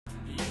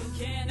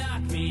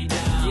knock me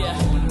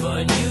down,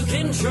 but you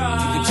can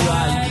try. You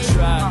can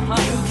try.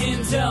 You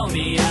can tell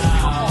me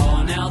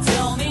how. Now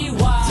tell me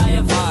why.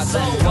 If I'm so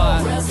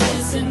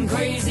restless and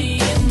crazy,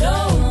 and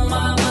no,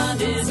 my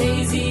mind is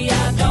hazy.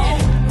 I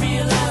don't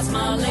realize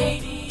my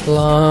lady.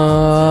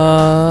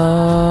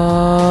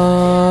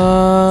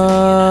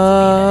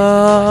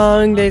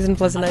 Long days and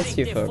pleasant nights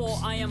to you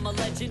folks.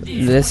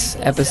 This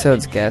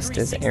episode's guest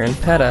is Aaron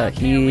Petta.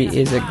 He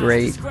is a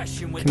great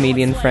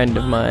comedian friend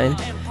of mine,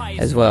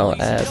 as well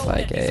as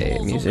like a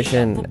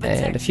musician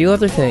and a few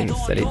other things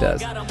that he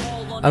does.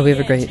 We have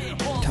a great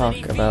talk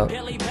about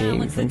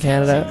being from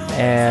Canada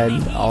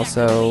and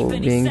also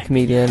being a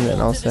comedian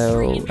and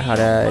also how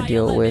to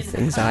deal with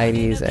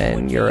anxieties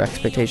and your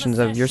expectations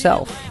of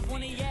yourself.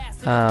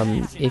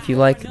 If you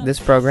like this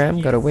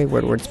program, go to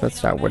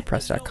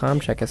waywardwordsmiths.wordpress.com,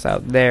 check us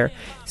out there,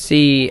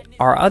 see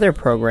our other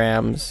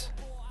programs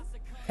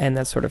and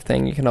that sort of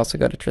thing. You can also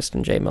go to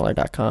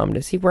tristanjmiller.com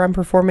to see where I'm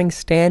performing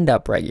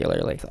stand-up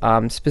regularly.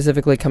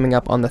 Specifically coming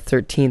up on the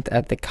 13th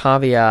at the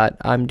Caveat,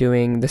 I'm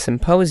doing the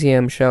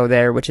Symposium show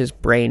there, which is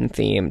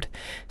brain-themed.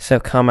 So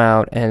come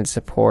out and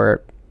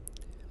support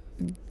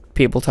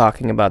people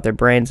talking about their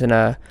brains in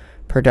a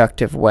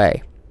productive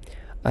way.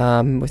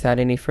 Without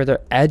any further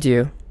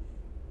ado,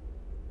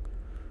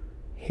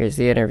 here's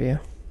the interview.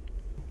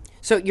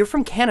 So you're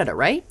from Canada,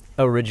 right?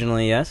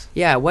 Originally, yes.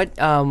 Yeah, what,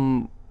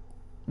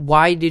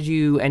 why did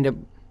you end up,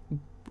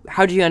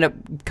 how did you end up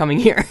coming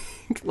here?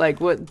 Like,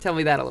 what, tell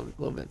me that a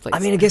little bit, please. I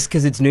mean, I guess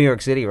because it's New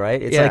York City,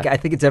 right? It's Yeah. like, I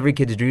think it's every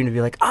kid's dream to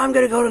be like, I'm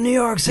going to go to New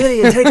York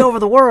City and take over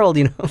the world,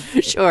 you know?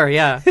 Sure,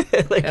 yeah.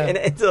 Like, Yeah. and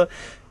it's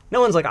no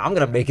one's like, I'm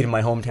going to make it in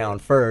my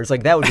hometown first.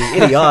 Like, that would be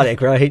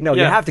idiotic, right? No,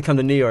 you Yeah. have to come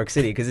to New York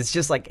City because it's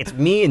just like, it's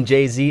me and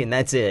Jay-Z and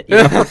that's it. You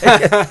know?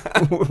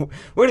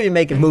 We're going to be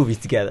making movies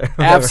together.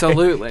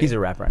 Absolutely. He's a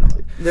rapper, I know.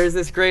 There's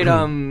this great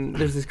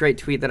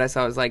tweet that I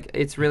saw. It was like,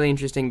 it's really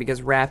interesting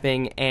because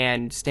rapping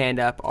and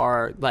stand-up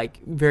are like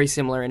very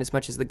similar in as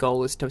much as the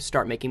goal is to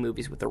start making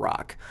movies with The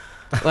Rock.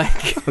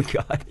 Like, Oh,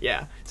 God.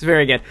 yeah, it's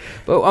very good.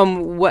 But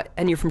what?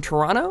 And you're from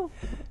Toronto?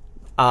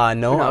 No,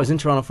 No. I was in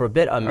Toronto for a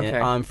bit. Okay.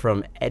 I'm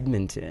from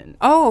Edmonton.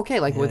 Oh, okay,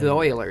 like with the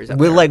Oilers. Up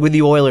With there. like with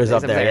the Oilers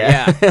It's up there,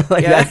 yeah.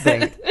 Like Yeah. that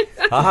thing.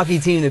 A hockey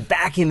team that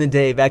back in the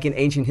day, back in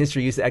ancient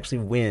history, used to actually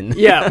win.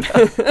 Yeah.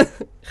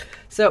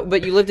 So,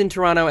 but you lived in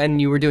Toronto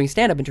and you were doing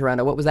stand-up in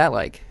Toronto. What was that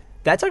like?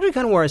 That's actually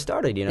kind of where I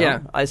started, you know?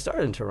 Yeah. I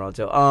started in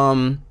Toronto.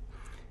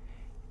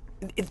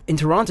 In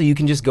Toronto, you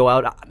can just go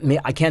out.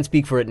 I can't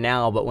speak for it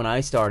now, but when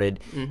I started,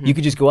 you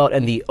could just go out,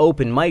 and the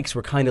open mics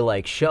were kind of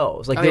like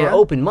shows. Like, Oh, they were yeah?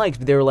 open mics,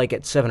 but they were like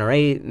at 7 or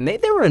 8, and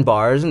they were in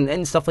bars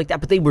and stuff like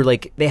that, but they were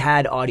like, they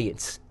had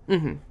audience.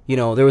 You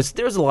know, there was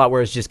a lot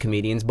where it's just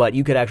comedians, but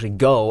you could actually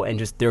go and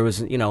just, there was,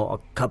 you know, a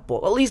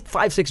couple, at least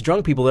 5, 6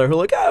 drunk people there who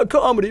were like, oh,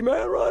 comedy,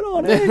 man, right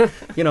on, eh?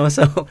 You know,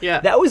 so Yeah.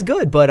 that was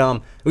good, but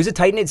it was a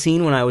tight-knit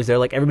scene when I was there.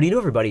 Like, everybody knew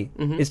everybody.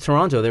 It's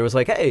Toronto. There was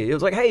like, it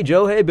was like, hey,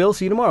 Joe, hey, Bill,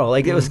 see you tomorrow.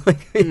 Like, it was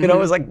like, you know, it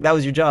was like, that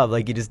was your job.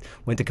 Like, you just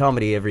went to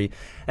comedy and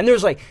there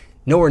was like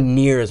nowhere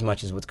near as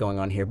much as what's going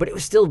on here, but it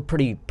was still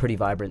pretty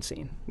vibrant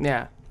scene.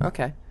 Yeah.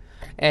 Okay.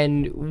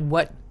 And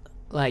what,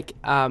 like,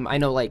 I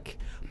know, like,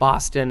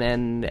 Boston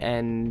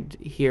and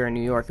here in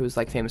New York, it was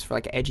like famous for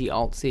like edgy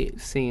alt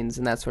scenes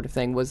and that sort of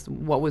thing.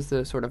 What was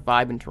the sort of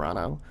vibe in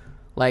Toronto?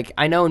 Like,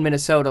 I know in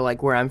Minnesota,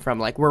 like where I'm from,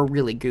 like we're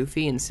really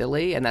goofy and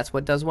silly, and that's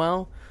what does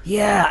well.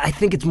 Yeah, I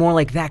think it's more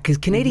like that because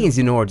Canadians,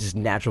 you know, are just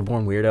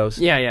natural-born weirdos.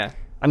 Yeah, yeah.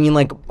 I mean,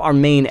 like, our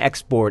main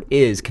export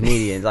is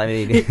comedians. I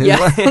mean,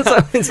 Yeah.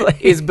 it's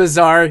like, Is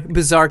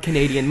bizarre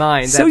Canadian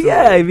minds. so absolutely.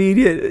 yeah, I mean,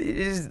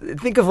 you just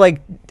think of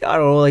like, I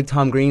don't know, like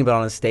Tom Green, but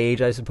on a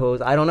stage, I suppose.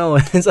 I don't know.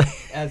 It's like,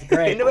 That's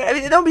great. No, I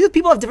mean, no, because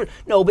people have different.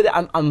 No, but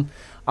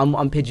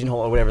I'm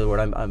pigeonhole or whatever the word.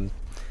 I'm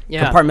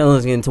Yeah.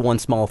 compartmentalizing it into one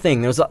small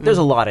thing. There's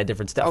a lot of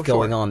different stuff Oh,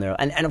 going sure. on there,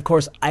 and of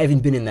course, I haven't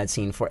been in that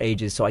scene for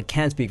ages, so I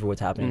can't speak for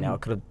what's happening now.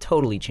 It could have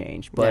totally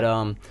changed, but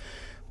Yeah.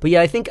 But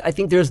yeah, I think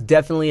there's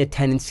definitely a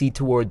tendency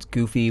towards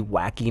goofy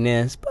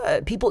wackiness.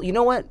 But people, you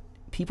know what?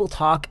 People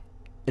talk,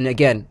 and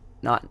again,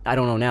 I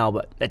don't know now,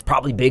 but it's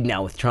probably big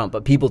now with Trump.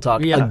 But people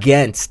talk Yeah.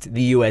 against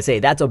the USA.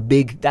 That's a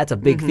big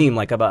theme,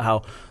 like about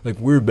how like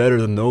we're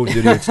better than those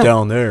idiots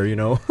down there, you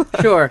know?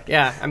 Sure.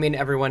 Yeah. I mean,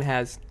 everyone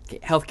has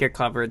healthcare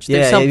coverage.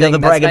 There's Yeah, something they'll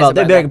that's brag nice about.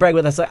 They that. brag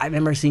about that. So I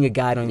remember seeing a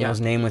guy, I don't know Yeah. his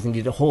name was, and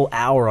he did a whole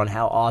hour on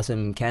how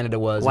awesome Canada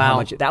was. And Wow. how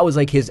much that was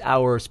like his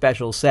hour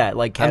special set.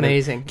 Like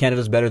Amazing.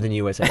 Canada's better than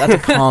USA. That's a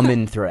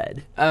common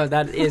thread. Oh,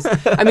 that is.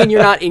 I mean,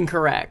 you're not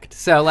incorrect.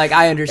 So, like,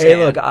 I understand.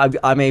 Hey, look, I'm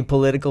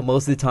apolitical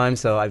most of the time,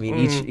 so I mean,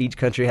 each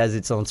country has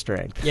its own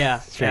strength. Yeah,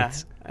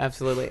 Strengths. yeah,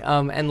 absolutely.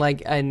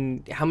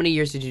 And how many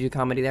years did you do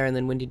comedy there? And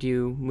then when did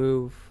you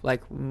move?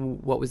 Like,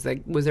 what was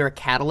was there a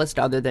catalyst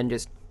other than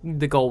just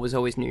the goal was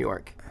always New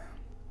York?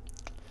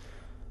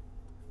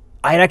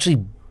 I had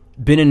actually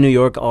been in New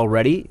York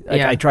already.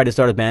 Yeah. I tried to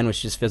start a band,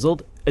 which just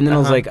fizzled. And then I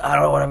was Uh-huh. like, I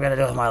don't know what I'm going to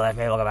do with my life.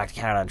 Maybe I'll go back to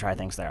Canada and try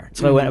things there.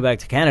 So I went back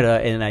to Canada,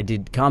 and I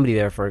did comedy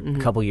there for a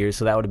couple years.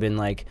 So that would have been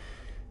like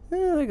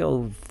I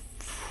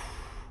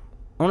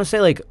want to say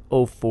like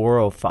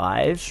 04,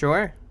 05.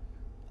 Sure.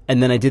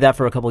 And then I did that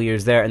for a couple of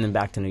years there, and then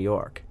back to New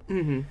York.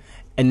 And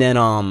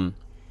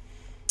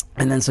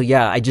then so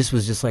yeah, I just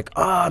was just like,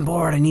 oh, I'm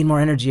bored. I need more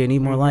energy. I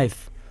need more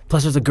life.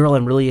 Plus, there's a girl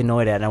I'm really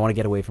annoyed at, and I want to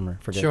get away from her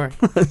for good. Sure.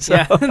 So-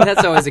 Yeah,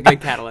 that's always a good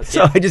catalyst.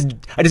 So I just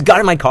got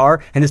in my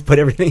car and just put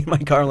everything in my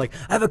car. I'm like,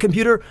 I have a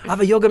computer, I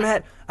have a yoga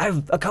mat, I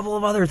have a couple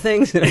of other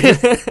things. And I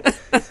just,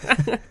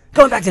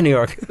 going back to New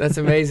York. That's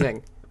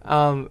amazing.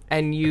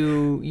 And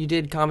you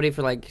did comedy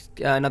for like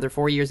another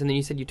 4 years, and then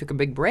you said you took a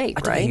big break,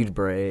 I took right? a huge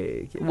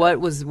break. Yeah. What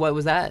was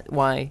that?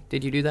 Why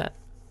did you do that?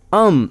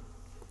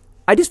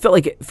 I just felt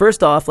like,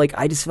 first off, like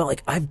I just felt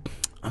like I'm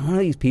one of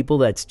these people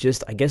that's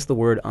just, I guess the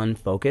word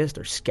unfocused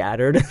or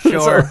scattered.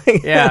 Sure. So,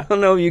 like, Yeah. I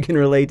don't know if you can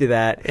relate to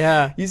that.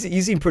 Yeah. You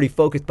seem pretty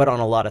focused, but on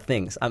a lot of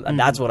things.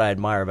 That's what I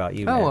admire about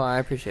you, Oh, man. well, I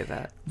appreciate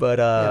that. But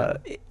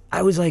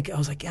I was like,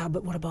 yeah,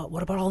 but what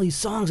about all these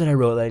songs that I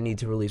wrote that I need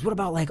to release? What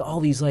about like all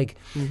these like,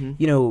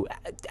 you know,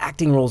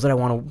 acting roles that I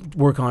want to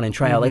work on and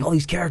try out? Like all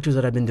these characters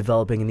that I've been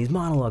developing and these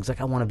monologues. Like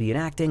I want to be in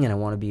acting and I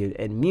want to be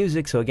in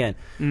music. So again,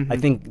 I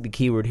think the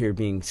key word here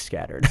being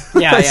scattered.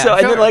 Yeah, yeah, So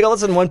and sure. then like all of a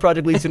sudden one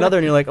project leads to another,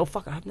 and you're like, oh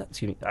fuck, I have not.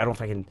 Excuse me, I don't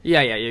fucking.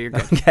 Yeah, you're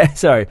good. Okay,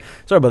 sorry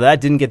about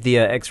that. Didn't get the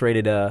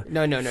X-rated.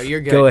 No,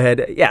 you're good. Go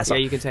ahead. Yeah. So, Yeah,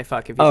 you can say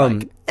fuck if you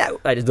like. yeah,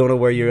 I just don't know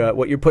where you're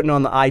what you're putting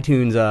on the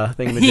iTunes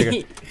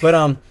thing.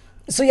 But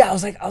so yeah, I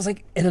was like,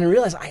 and then I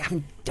realized I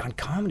haven't done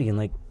comedy in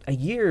like a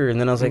year, and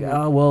then I was like,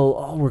 oh well,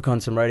 I'll work on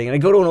some writing, and I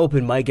go to an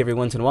open mic every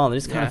once in a while, and it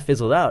just kind Yeah. of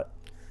fizzled out.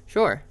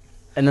 Sure.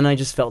 And then I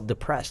just felt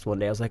depressed one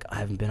day. I was like, I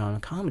haven't been on a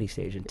comedy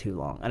stage in too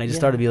long, and I just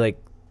started to be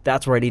like,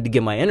 that's where I need to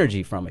get my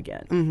energy from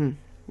again.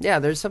 Yeah,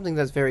 there's something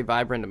that's very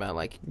vibrant about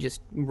like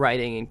just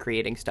writing and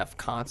creating stuff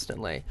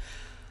constantly.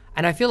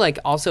 And I feel like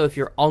also if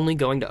you're only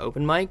going to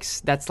open mics,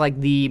 that's like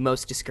the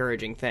most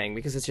discouraging thing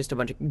because it's just a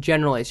bunch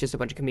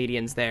of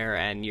comedians there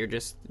and you're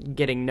just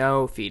getting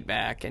no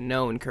feedback and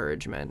no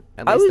encouragement.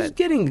 At I least was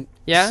getting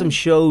Yeah? some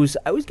shows.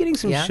 I was getting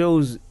some Yeah?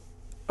 shows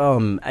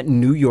at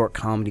New York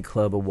Comedy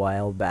Club a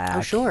while back.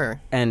 Oh,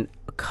 sure. And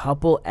a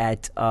couple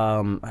at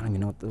I don't even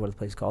know what the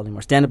place is called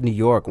anymore. Stand Up New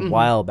York a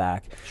while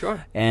back.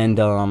 Sure. And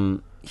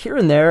here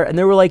and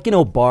there were like, you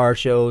know, bar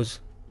shows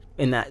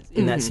in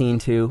that scene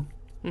too.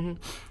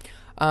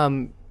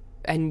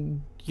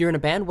 And you're in a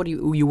band?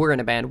 You were in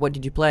a band. What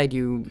did you play? Do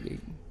you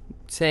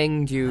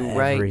sing? Do you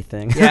write?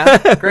 Everything.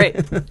 Yeah, great.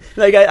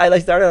 Like I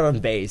started out on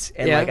bass,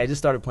 and Yeah. like I just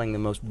started playing the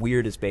most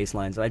weirdest bass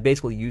lines. And I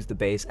basically used the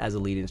bass as a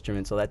lead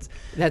instrument, so that's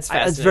That's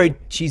it's very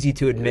cheesy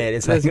to admit.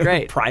 It's That's like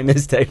great. a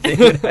Primus type thing.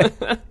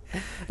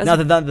 not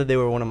that they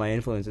were one of my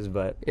influences,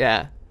 but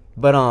Yeah.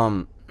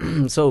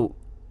 so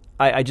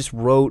I just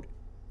wrote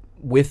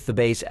with the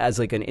bass as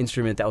like an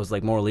instrument that was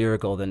like more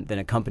lyrical than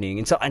accompanying,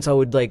 and so it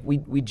would like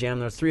we jammed.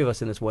 There was 3 of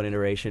us in this one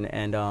iteration,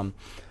 and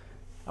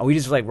we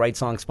just like write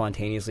songs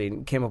spontaneously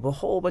and came up with a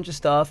whole bunch of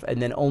stuff,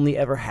 and then only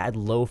ever had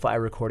lo-fi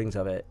recordings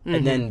of it.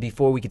 And then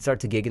before we could start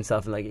to gig and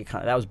stuff, and like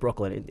that was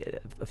Brooklyn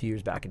a few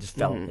years back. It just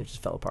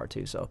fell apart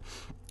too. So,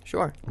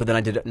 Sure. but then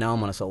I did it. Now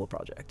I'm on a solo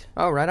project.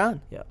 Oh, right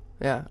on. Yeah.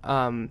 Yeah.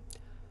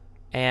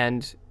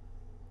 And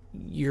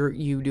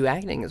you do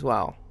acting as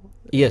well.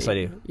 Yes, I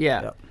do.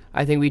 Yeah. Yep.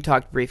 I think we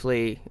talked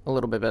briefly a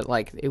little bit, but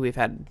like we've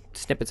had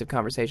snippets of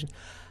conversation.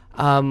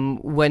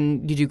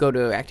 When did you go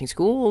to acting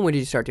school? When did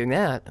you start doing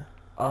that?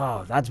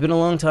 Oh, that's been a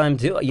long time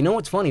too. You know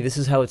what's funny? This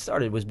is how it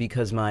started. Was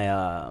because my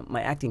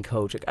my acting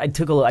coach. I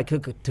took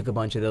a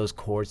bunch of those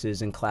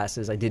courses and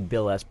classes. I did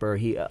Bill Esper.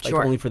 He like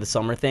Sure. only for the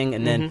summer thing,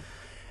 and then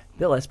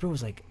Bill Esper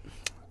was like,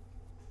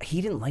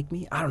 he didn't like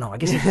me. I don't know. I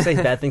guess you can say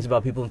bad things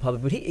about people in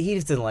public, but he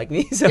just didn't like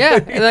me. So Yeah,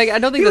 like I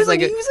don't think he was that's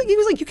like, he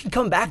was like, you can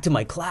come back to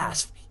my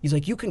class. He's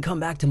like, you can come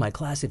back to my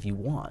class if you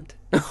want.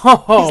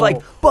 Oh. He's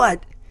like,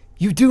 but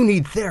you do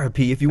need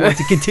therapy if you want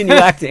to continue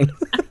acting.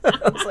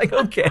 I was like,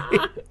 okay.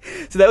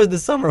 So that was the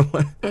summer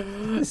one.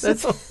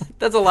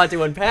 That's a lot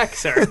to unpack,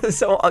 sir.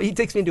 So he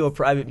takes me to a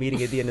private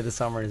meeting at the end of the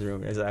summer in his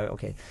room. He's like,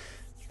 okay,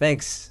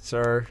 thanks,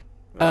 sir.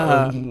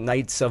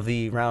 Knights of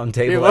the Round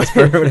Table, or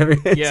whatever.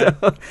 Yeah.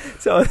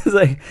 So I was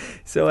like,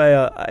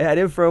 I had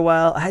him for a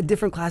while. I had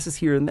different classes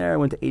here and there. I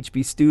went to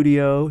HB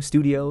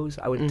Studios.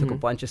 I went and took a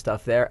bunch of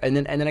stuff there, and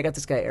then I got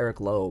this guy Eric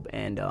Loeb,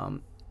 and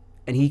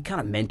he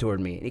kind of mentored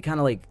me, and he kind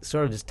of like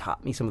sort of just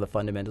taught me some of the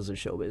fundamentals of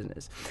show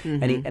business,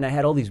 and I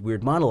had all these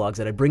weird monologues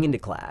that I bring into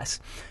class,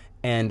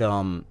 and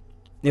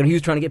you know, he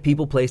was trying to get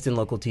people placed in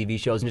local TV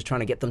shows and just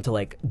trying to get them to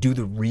like do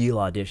the real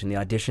audition, the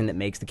audition that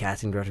makes the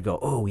casting director go,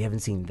 "Oh, we haven't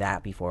seen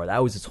that before."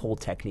 That was his whole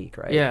technique,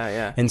 right?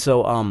 Yeah. And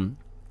so,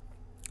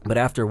 but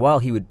after a while,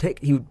 he would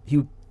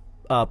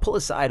pull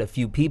aside a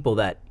few people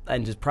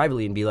and just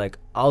privately and be like,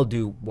 "I'll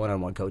do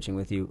one-on-one coaching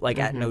with you, like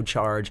at no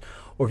charge,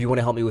 or if you want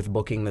to help me with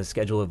booking the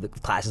schedule of the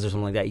classes or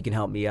something like that, you can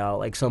help me out."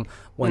 Like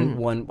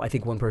one, I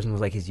think one person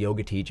was like his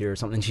yoga teacher or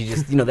something. She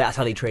just, that's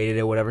how they traded it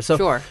or whatever. So,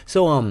 Sure.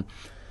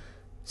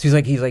 So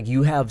he's like,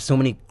 you have so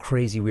many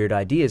crazy weird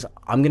ideas.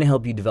 I'm gonna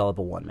help you develop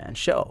a one-man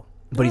show.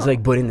 But he's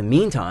like, but in the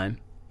meantime,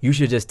 you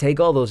should just take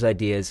all those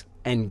ideas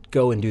and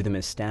go and do them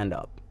as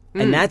stand-up.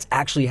 And that's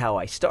actually how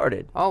I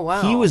started. Oh,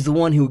 wow. He was the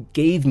one who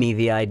gave me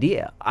the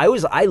idea. I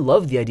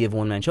loved the idea of a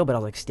one-man show, but I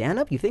was like, stand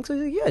up? You think so?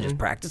 He's like, yeah, just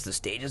practice. The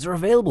stages are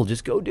available.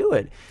 Just go do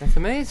it. That's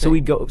amazing. So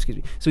we'd go,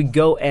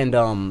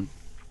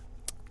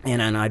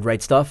 and I'd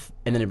write stuff,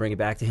 and then I'd bring it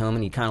back to him,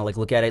 and he'd kind of like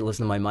look at it,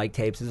 listen to my mic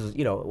tapes. This is,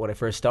 when I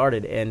first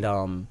started,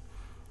 and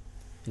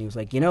he was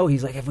like,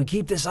 he's like, if we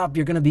keep this up,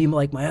 you're going to be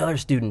like my other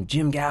student,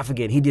 Jim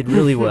Gaffigan. He did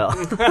really well.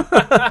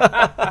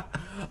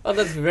 Oh,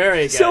 that's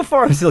very good. So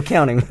far, I'm still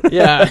counting.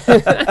 Yeah.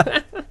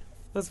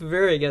 That's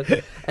very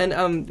good.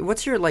 And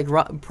what's your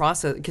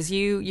process? Because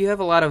you have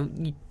a lot of,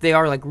 they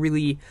are like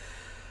really,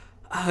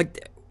 I'm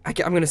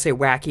going to say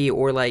wacky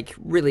or like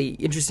really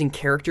interesting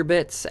character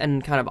bits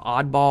and kind of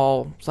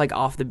oddball, like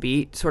off the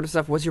beat sort of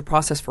stuff. What's your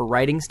process for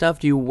writing stuff?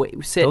 Do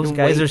you sit Those and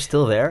guys wait? are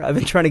still there. I've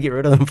been trying to get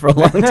rid of them for a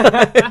long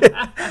time.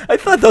 I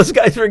thought those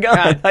guys were gone.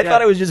 I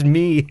thought it was just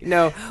me.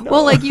 No.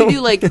 Well, like you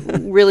do like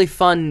really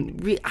fun,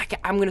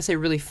 I'm going to say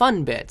really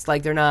fun bits.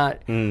 Like they're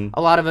not, a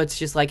lot of it's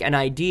just like an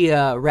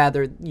idea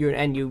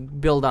and you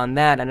build on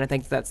that. And I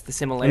think that's the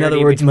similarity. In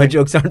other words, my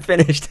jokes aren't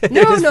finished.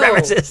 No, Just no.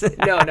 premises.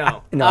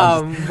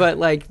 No. But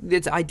like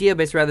it's idea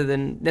based rather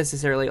than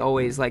necessarily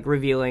always like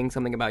revealing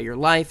something about your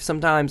life.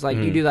 Sometimes like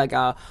you do like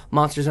a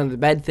Monsters Under the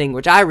Bed thing,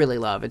 which I really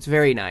love. It's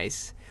very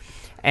nice.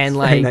 And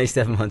like Very nice to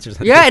have monsters.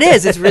 yeah, it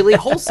is. It's really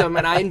wholesome,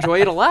 and I enjoy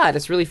it a lot.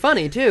 It's really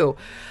funny too.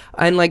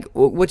 And like,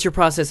 what's your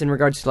process in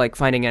regards to like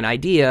finding an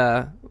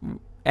idea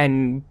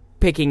and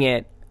picking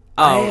it?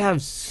 I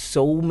have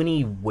so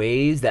many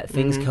ways that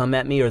things come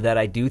at me, or that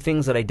I do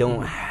things that I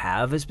don't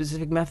have a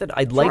specific method.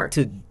 I'd like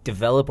to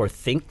develop or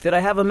think that I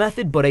have a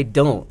method, but I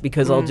don't,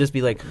 because I'll just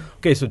be like,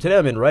 okay, so today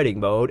I'm in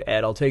writing mode,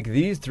 and I'll take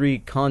these 3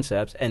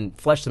 concepts and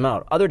flesh them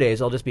out. Other days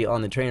I'll just be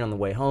on the train on the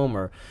way home,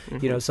 or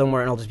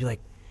somewhere, and I'll just be like,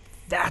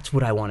 that's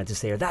what I wanted to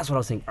say, or that's what I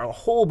was thinking. Or a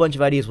whole bunch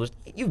of ideas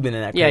you've been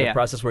in that kind of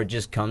process where it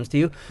just comes to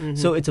you.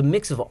 So it's a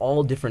mix of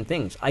all different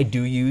things. I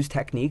do use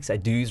techniques. I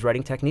do use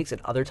writing techniques.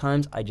 At other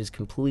times, I just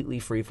completely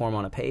freeform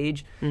on a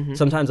page.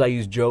 Sometimes I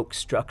use joke,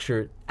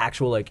 structure,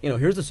 actual, like,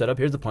 here's the setup,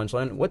 here's the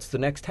punchline, what's the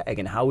next tag,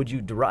 and how would you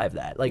derive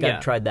that? Like,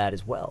 I've tried that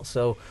as well.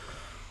 So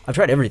I've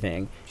tried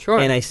everything. Sure.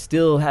 And I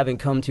still haven't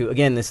come to,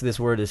 again, this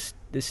word is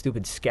this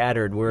stupid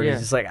scattered word.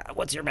 It's just like,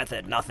 what's your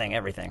method? Nothing,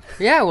 everything.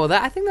 Yeah, well,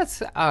 I think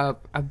that's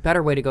a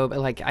better way to go. But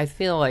like, I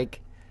feel like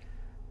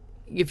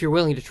if you're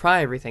willing to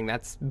try everything,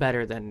 that's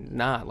better than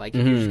not. Like,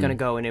 if you're just gonna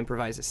go and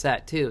improvise a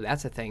set too,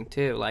 that's a thing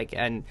too. Like,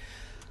 and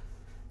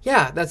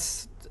yeah,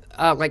 that's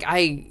like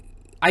I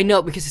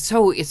know, because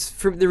it's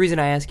for the reason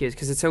I ask you is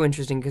because it's so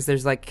interesting, because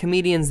there's like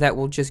comedians that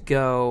will just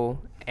go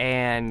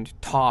and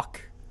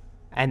talk,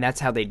 and that's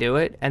how they do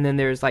it. And then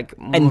there's like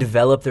and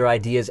develop their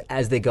ideas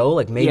as they go.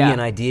 Like maybe an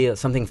idea,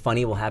 something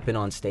funny will happen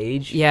on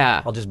stage.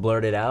 Yeah. I'll just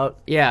blurt it out.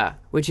 Yeah,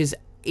 which is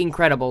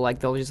incredible. Like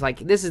they'll just like,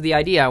 this is the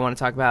idea I want to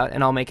talk about,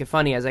 and I'll make it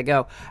funny as I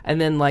go. And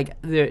then like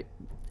there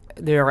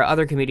are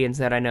other comedians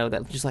that I know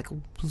that just like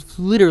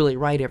literally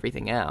write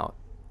everything out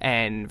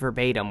and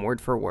verbatim,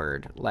 word for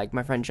word. Like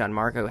my friend John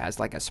Marco has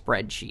like a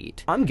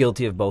spreadsheet. I'm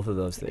guilty of both of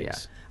those things. Yeah,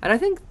 and I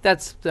think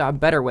that's a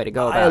better way to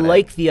go about it. I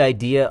like the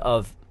idea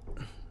of,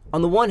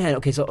 on the one hand,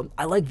 okay, so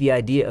I like the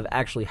idea of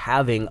actually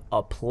having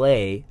a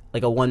play,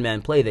 like a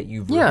one-man play that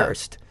you've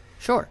rehearsed.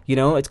 Sure.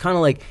 It's kind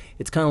of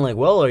like,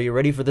 well, are you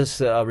ready for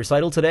this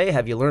recital today?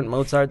 Have you learned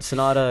Mozart's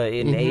sonata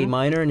in A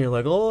minor? And you're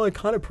like, oh, I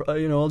kind of,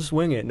 I'll just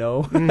wing it.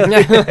 No.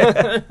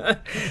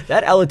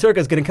 That alla turca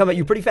is going to come at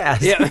you pretty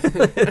fast.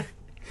 Yeah.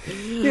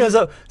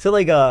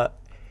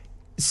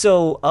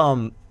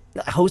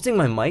 Hosting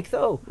my mic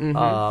though,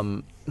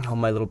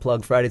 my little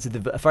plug, Fridays at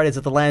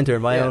the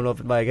Lantern, my own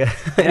open mic.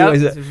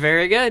 Anyways, it's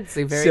very good. It's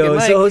a very good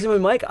mic. So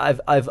hosting my mic,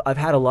 I've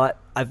had a lot.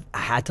 I've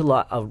had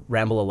to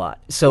ramble a lot.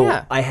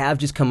 So I have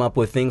just come up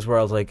with things where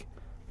I was like,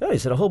 oh, you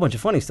said a whole bunch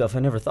of funny stuff I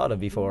never thought of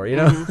before,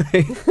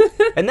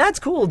 and that's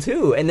cool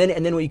too. And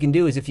then what you can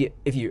do is if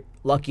you're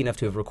lucky enough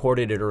to have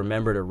recorded it or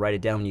remembered or write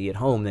it down when you get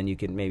home, then you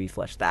can maybe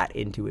flesh that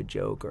into a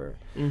joke or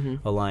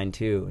a line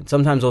too. And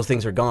sometimes those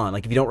things are gone.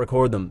 Like if you don't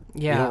record them,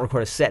 you don't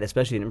record a set,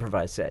 especially an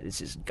improvised set, it's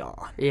just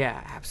gone.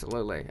 Yeah,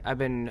 absolutely.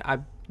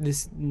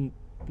 This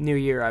new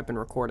year I've been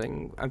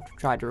recording. I've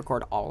tried to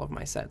record all of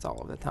my sets all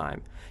of the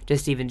time,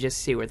 just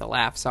see where the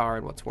laughs are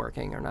and what's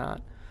working or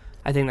not.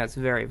 I think that's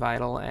very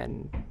vital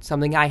and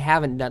something I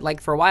haven't done.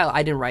 Like for a while,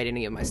 I didn't write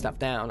any of my stuff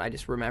down. I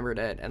just remembered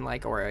it and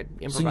or I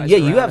improvised. So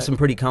you have some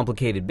pretty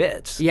complicated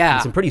bits. Yeah,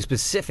 and some pretty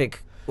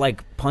specific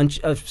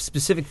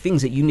specific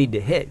things that you need to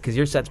hit, because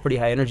your set's pretty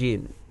high energy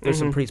and there's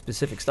some pretty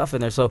specific stuff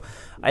in there. So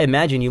I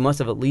imagine you must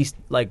have at least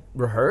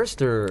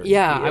rehearsed or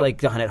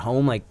done at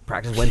home,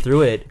 went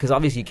through it, because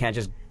obviously you can't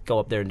just go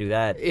up there and do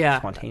that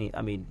spontaneous.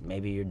 I mean,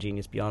 maybe you're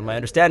genius beyond my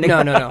understanding.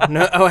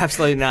 No. Oh,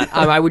 absolutely not.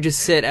 I would just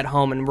sit at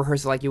home and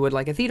rehearse it like you would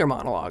like a theater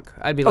monologue.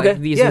 I'd be like,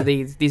 these are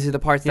the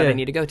parts that I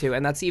need to go to,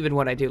 and that's even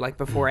what I do. Like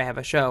before I have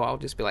a show, I'll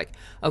just be like,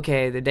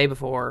 okay, the day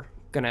before,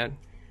 gonna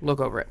look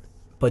over it.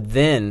 But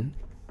then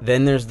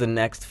there's the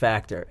next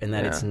factor, and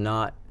that it's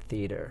not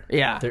theater.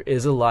 Yeah. There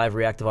is a live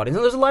reactive audience.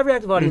 And there's a live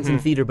reactive audience in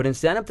theater, but in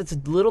stand-up, that's a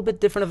little bit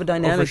different of a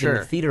dynamic sure.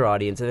 than the theater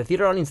audience. And the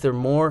theater audience, they're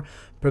more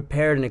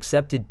prepared and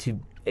accepted to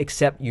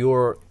accept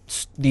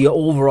the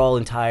overall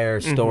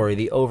entire story,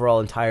 the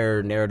overall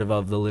entire narrative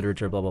of the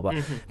literature, blah, blah, blah.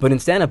 But in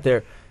stand-up,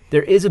 there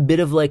is a bit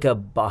of like a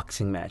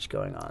boxing match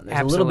going on. There's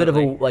a little bit of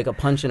a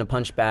punch and a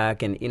punch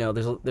back, and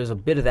there's a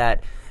bit of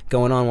that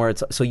going on where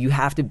it's so you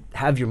have to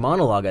have your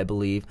monologue, I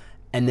believe,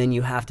 and then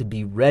you have to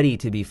be ready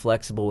to be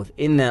flexible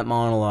within that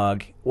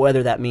monologue,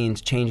 whether that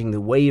means changing the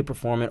way you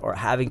perform it or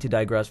having to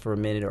digress for a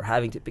minute or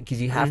having to,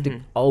 because you have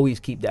to always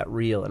keep that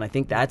real. And I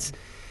think that's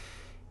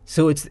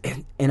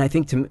and I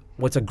think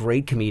what's a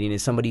great comedian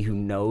is somebody who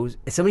knows,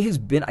 somebody who's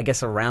been, I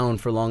guess,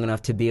 around for long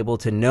enough to be able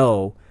to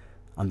know,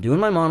 I'm doing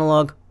my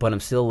monologue, but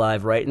I'm still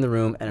live right in the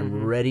room, and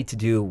I'm ready to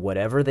do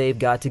whatever they've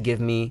got to give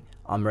me.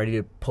 I'm ready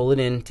to pull it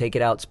in, take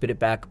it out, spit it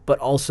back, but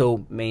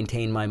also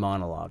maintain my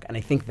monologue. And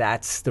I think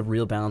that's the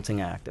real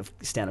balancing act of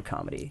stand-up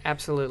comedy.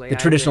 Absolutely. The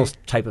traditional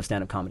type of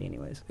stand-up comedy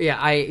anyways. Yeah,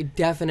 I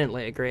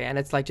definitely agree. And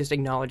it's like just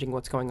acknowledging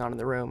what's going on in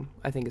the room,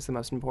 I think, is the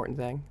most important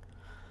thing.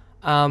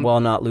 While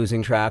not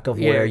losing track of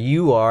where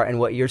you are and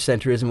what your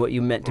center is and what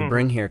you meant to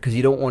bring here, because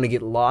you don't want to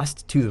get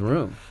lost to the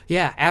room.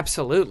 Yeah,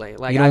 absolutely.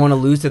 Like you don't want to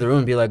lose to the room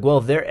and be like, well,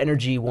 their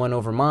energy won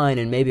over mine,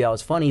 and maybe I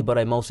was funny, but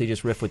I mostly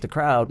just riff with the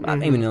crowd. I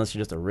mean, unless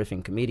you're just a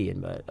riffing comedian,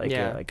 but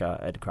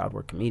a crowd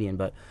work comedian.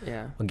 But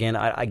again,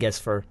 I guess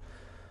for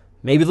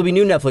maybe there'll be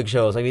new Netflix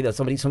shows. I mean,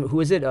 who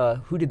is it?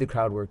 Who did the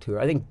crowd work tour?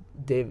 I think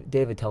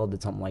David Tell did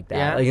something like that.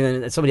 Yeah. Like,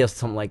 and then somebody else did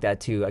something like that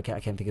too. I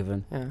can't think of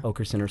an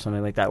Okerson or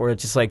something like that. Where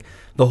it's just like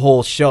the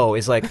whole show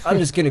is like, I'm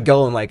just gonna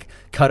go and like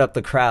cut up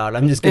the crowd.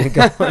 I'm just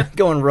gonna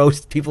go and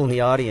roast people in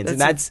the audience,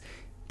 and that's.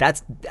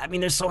 I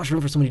mean, there's so much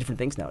room for so many different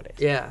things nowadays.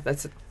 Yeah,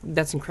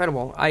 that's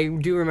incredible. I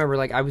do remember,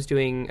 like, I was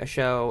doing a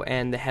show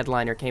and the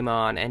headliner came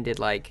on and did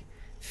like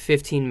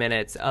 15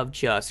 minutes of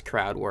just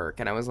crowd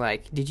work, and I was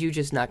like, did you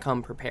just not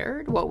come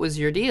prepared? What was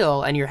your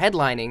deal? And you're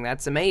headlining.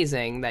 That's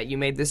amazing that you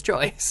made this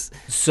choice.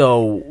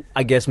 So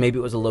I guess maybe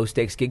it was a low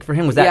stakes gig for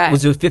him. Was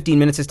it 15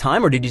 minutes his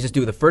time, or did you just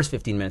do the first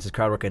 15 minutes as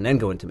crowd work and then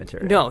go into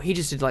material? No, he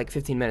just did like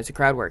 15 minutes of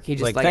crowd work. He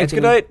just like thanks,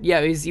 good night.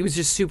 Yeah, he was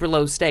just super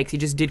low stakes. He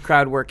just did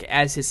crowd work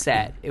as his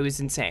set. It was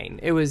insane.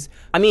 It was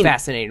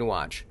fascinating to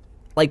watch.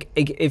 Like,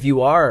 if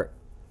you are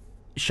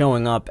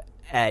showing up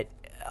at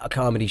a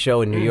comedy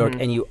show in New York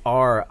and you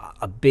are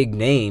a big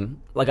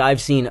name, like I've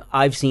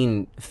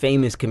seen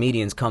famous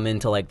comedians come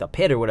into like the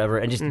pit or whatever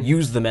and just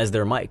use them as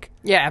their mic.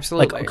 Yeah,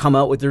 absolutely. Like come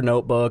out with their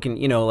notebook, and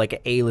like an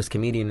A-list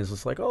comedian is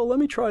just like, oh, let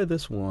me try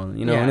this one,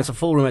 and it's a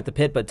full room at the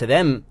pit, but to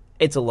them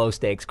it's a low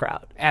stakes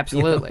crowd.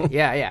 Absolutely.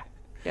 Yeah.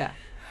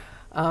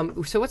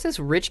 So what's this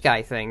rich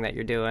guy thing that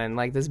you're doing,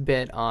 like this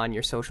bit on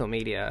your social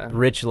media?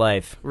 Rich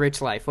Life.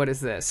 What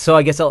is this? So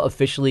I guess I'll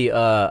officially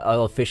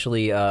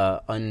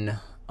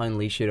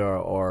unleash it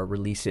or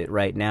release it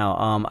right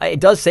now.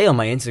 It does say on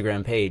my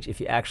Instagram page, if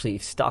you actually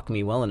stalk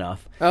me well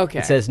enough,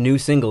 it says new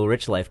single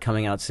Rich Life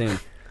coming out soon.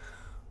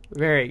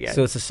 Very good.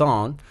 So it's a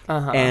song,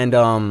 and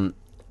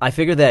I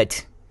figure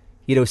that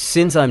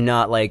since I'm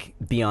not like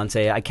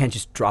Beyonce, I can't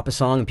just drop a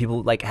song and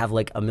people like have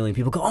like a million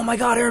people go, oh my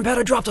god, Aaron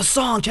Petta dropped a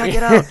song, check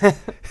it out.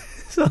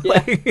 So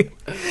like,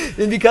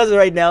 and because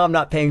right now I'm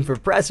not paying for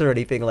press or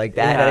anything like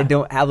that, and I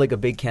don't have like a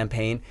big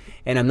campaign,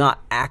 and I'm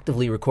not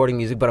actively recording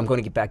music, but I'm going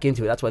to get back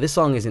into it. That's why this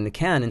song is in the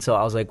can. And so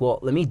I was like, well,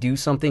 let me do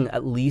something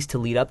at least to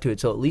lead up to it.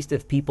 So at least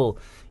if people,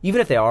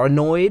 even if they are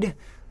annoyed,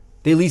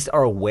 they at least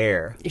are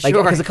aware. Like,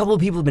 because a couple of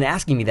people have been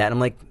asking me that, and I'm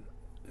like,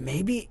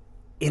 maybe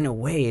in a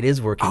way it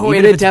is working. Oh,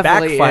 even if it's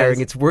definitely backfiring, is.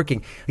 it's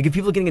working. Like if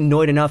people are getting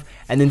annoyed enough,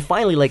 and then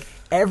finally, like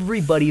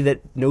everybody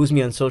that knows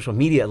me on social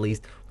media at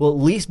least will at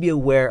least be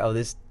aware of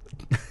this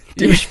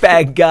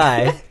douchebag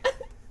guy,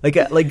 like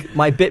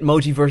my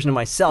Bitmoji version of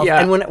myself.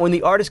 Yeah. And when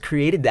the artist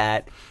created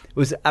that, it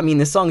was, I mean,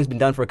 this song has been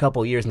done for a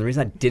couple of years, and the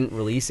reason I didn't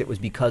release it was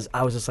because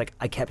I was just like,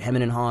 I kept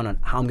hemming and hawing on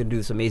how I'm going to do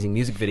this amazing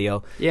music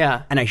video.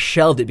 Yeah. And I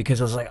shelved it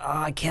because I was like, oh,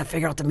 I can't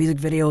figure out the music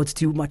video. It's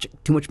too much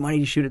money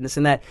to shoot it and this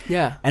and that.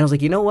 Yeah. And I was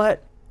like, you know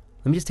what?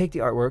 Let me just take the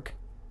artwork,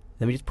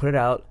 let me just put it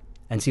out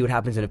and see what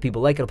happens. And if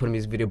people like it, I'll put a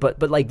music video.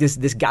 But like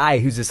this guy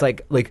who's this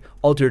like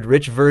altered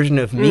rich version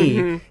of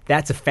me,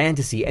 that's a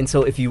fantasy. And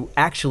so if you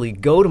actually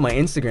go to my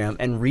Instagram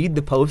and read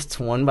the posts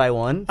one by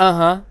one,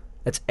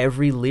 that's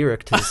every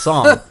lyric to the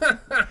song.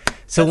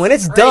 So when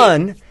it's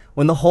done,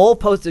 when the whole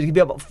post, there's going to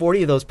be about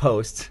 40 of those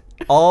posts,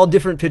 all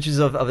different pictures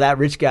of that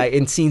rich guy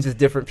in scenes with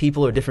different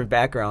people or different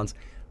backgrounds,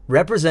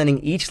 representing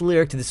each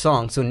lyric to the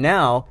song. So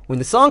now, when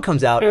the song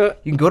comes out,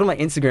 you can go to my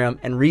Instagram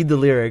and read the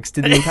lyrics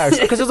to the entire song,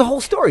 because there's a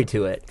whole story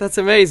to it. That's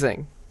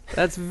amazing.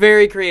 That's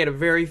very creative,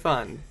 very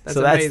fun.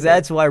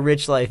 That's why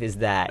Rich Life is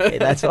that.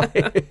 That's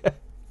why.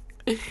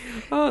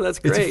 Oh, that's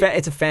great.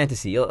 It's a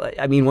fantasy.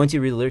 I mean, once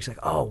you read the lyrics, like,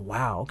 oh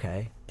wow,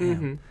 okay,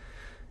 damn.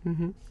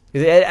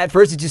 At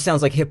first, it just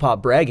sounds like hip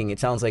hop bragging. It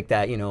sounds like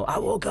that, I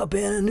woke up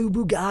in a new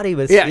Bugatti.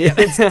 But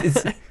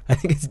it's, I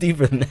think it's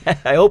deeper than that.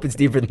 I hope it's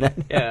deeper than that.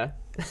 Yeah.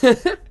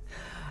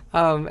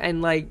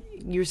 And like,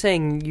 you're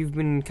saying you've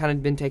been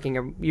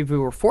taking you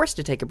were forced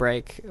to take a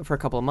break for a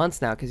couple of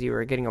months now because you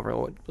were getting over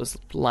what was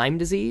Lyme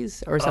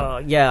disease or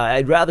something. Yeah,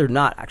 I'd rather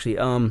not actually.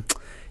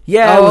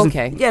 Yeah. Oh,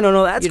 okay. Yeah,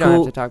 no, that's you cool.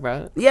 don't have to talk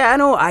about it. Yeah, I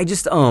know. I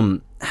just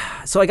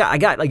so I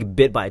got like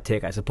bit by a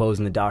tick, I suppose,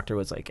 and the doctor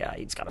was like, "Yeah,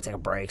 you just gotta take a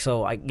break."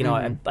 So I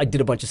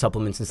did a bunch of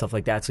supplements and stuff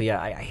like that. So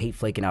yeah, I hate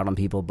flaking out on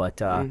people, but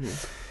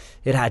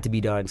it had to be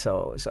done.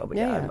 So but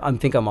yeah, I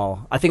think I'm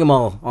all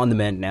on the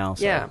mend now.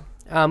 So. Yeah.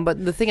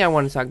 But the thing I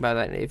want to talk about,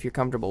 that if you're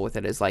comfortable with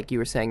it, is like you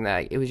were saying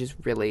that it was just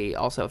really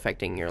also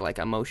affecting your like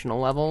emotional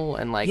level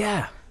and like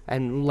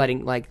and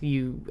letting like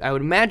you. I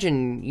would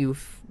imagine you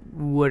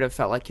would have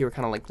felt like you were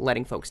kind of like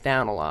letting folks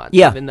down a lot.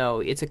 Yeah. Even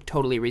though it's a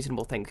totally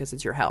reasonable thing because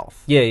it's your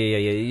health. Yeah.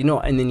 You know,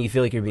 and then you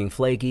feel like you're being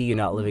flaky. You're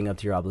not living up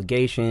to your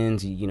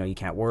obligations. You know, you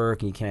can't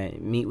work. You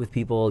can't meet with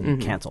people. You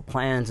cancel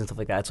plans and stuff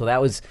like that. So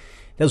that was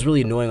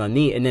really annoying on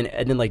me. And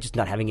then like just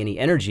not having any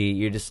energy.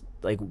 You're just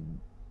like.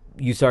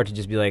 You start to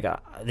just be like,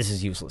 this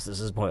is useless. This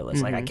is pointless.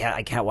 Like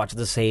I can't watch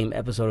the same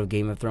episode of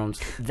Game of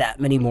Thrones that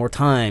many more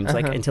times.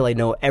 Like until I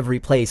know every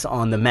place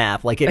on the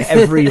map, like in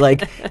every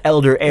like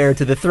elder heir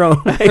to the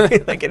throne.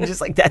 Like and just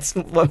like that's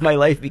what my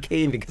life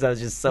became because I was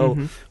just so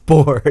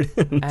bored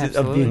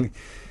of being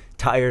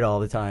tired all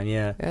the time.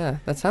 Yeah. Yeah,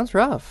 that sounds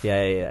rough.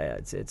 Yeah.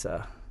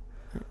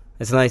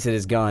 It's nice it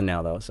is gone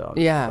now, though. So I'm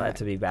glad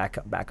to be back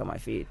on my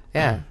feet.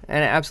 Yeah,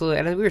 and absolutely.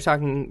 And we were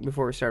talking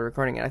before we started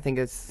recording it. I think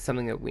it's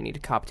something that we need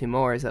to cop to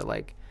more. Is that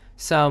like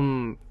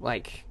some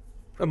like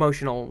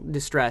emotional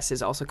distress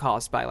is also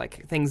caused by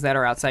like things that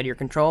are outside your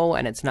control,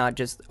 and it's not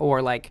just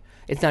like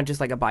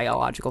a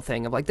biological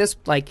thing of like this.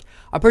 Like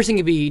a person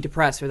can be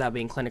depressed without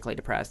being clinically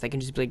depressed. They can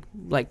just be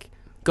like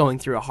going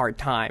through a hard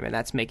time, and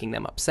that's making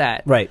them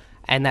upset. Right.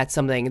 And that's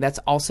something that's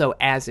also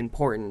as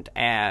important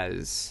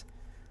as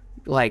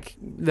like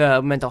the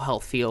mental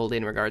health field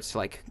in regards to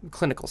like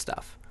clinical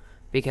stuff,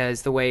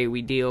 because the way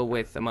we deal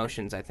with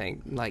emotions, I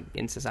think, like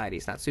in society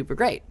is not super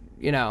great,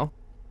 you know?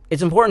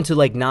 It's important to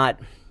like not,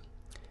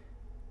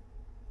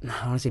 I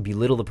don't want to say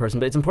belittle the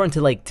person, but it's important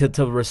to like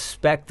to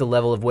respect the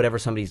level of whatever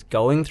somebody's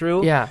going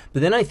through. Yeah.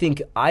 But then I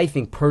think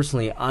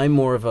personally, I'm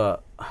more of a,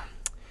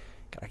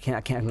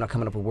 God, I'm not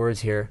coming up with words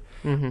here.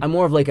 I'm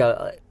more of like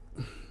I'm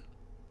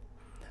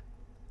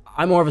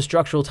more of a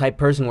structural type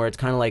person where it's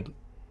kind of like,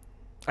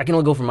 I can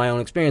only go from my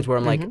own experience where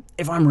I'm like,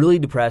 if I'm really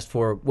depressed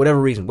for whatever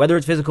reason, whether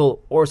it's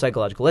physical or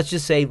psychological, let's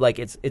just say like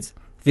it's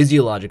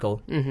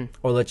physiological,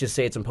 or let's just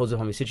say it's imposed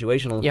upon me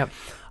situational. Yep.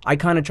 I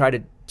kind of try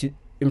to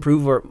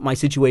improve my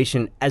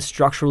situation as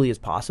structurally as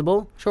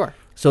possible. Sure.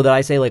 So that I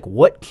say like,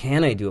 what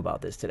can I do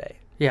about this today?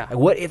 Yeah. Like,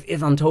 what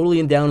if I'm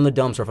totally down in the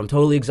dumps, or if I'm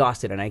totally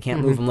exhausted and I can't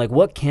move? I'm like,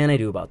 what can I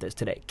do about this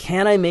today?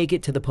 Can I make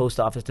it to the post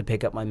office to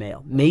pick up my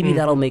mail? Maybe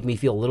that'll make me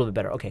feel a little bit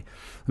better. Okay,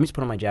 let me just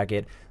put on my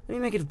jacket. Let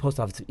me make it to the post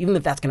office, even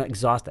if that's going to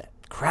exhaust the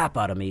crap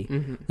out of me.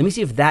 Let me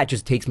see if that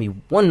just takes me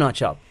one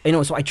notch up. You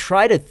know, so I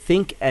try to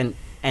think and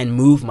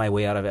move my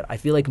way out of it. I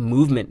feel like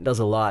movement does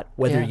a lot,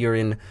 whether you're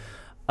in.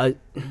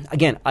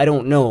 Again, I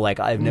don't know. Like,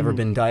 I've never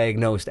been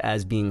diagnosed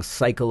as being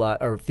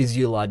or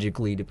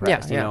physiologically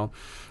depressed. You know,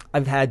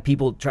 I've had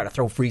people try to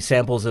throw free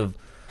samples of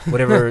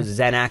whatever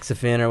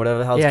Xanaxophene or whatever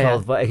the hell it's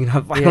called. But,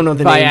 I don't know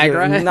the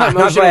Viagra? name. Not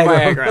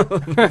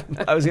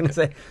Viagra. I was gonna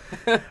say,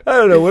 I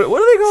don't know what are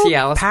they called?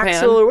 Cialis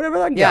Paxil or whatever.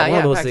 One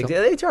of those Paxil. things.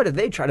 Yeah,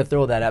 they try to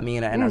throw that at me,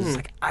 and I was just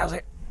like,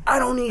 I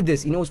don't need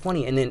this. You know what's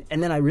funny? And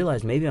then I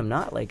realized maybe I'm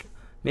not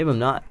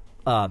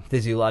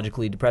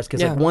physiologically depressed,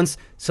 because like once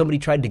somebody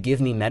tried to give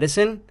me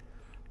medicine,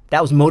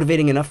 that was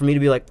motivating enough for me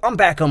to be like, I'm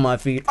back on my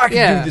feet. I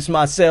can do this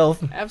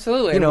myself.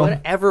 Absolutely. You know,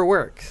 whatever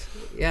works.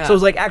 Yeah. So it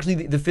was like actually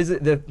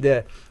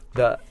the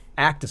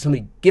act of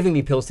somebody giving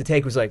me pills to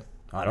take was like,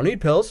 I don't need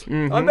pills.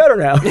 I'm better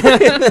now.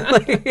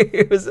 Like,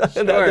 it was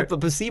the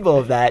placebo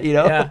of that, you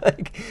know. Yeah.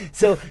 Like,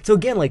 so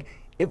again, like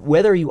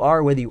whether you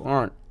are, whether you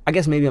aren't. I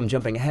guess maybe I'm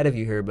jumping ahead of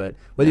you here, but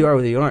whether you are,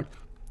 whether you aren't,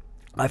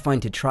 I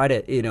find to try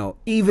to, you know,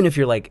 even if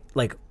you're like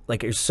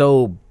you're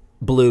so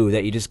blue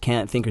that you just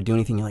can't think or do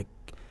anything, you're like,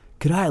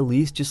 could I at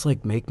least just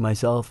like make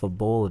myself a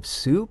bowl of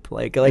soup?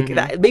 Like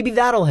that, maybe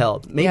that'll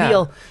help. Maybe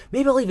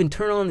I'll even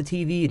turn on the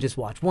TV and just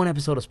watch one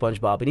episode of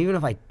SpongeBob, and even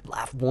if I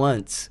laugh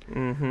once,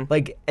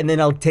 like, and then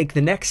I'll take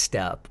the next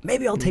step.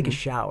 Maybe I'll take a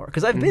shower,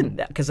 because I've been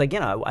that. Because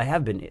again, I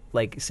have been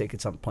like sick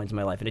at some points in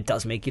my life, and it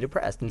does make you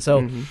depressed. And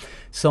so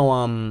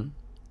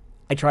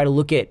I try to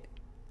look at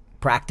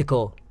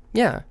practical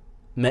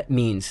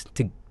means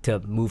to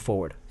move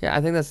forward. Yeah,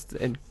 I think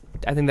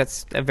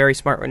that's a very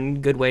smart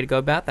and good way to go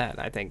about that.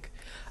 I think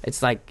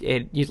it's like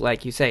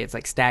like you say, it's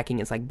like stacking.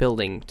 It's like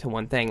building to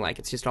one thing. Like,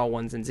 it's just all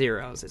ones and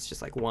zeros. It's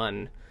just like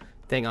one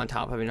thing on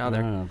top of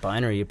another.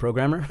 Binary, you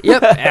programmer?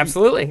 Yep,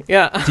 absolutely.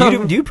 Yeah.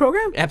 Do you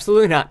program?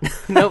 Absolutely not.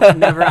 Nope,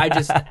 never.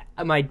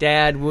 My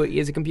dad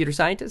is a computer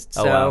scientist,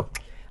 so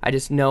I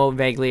just know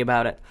vaguely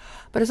about it.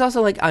 But it's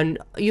also like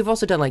you've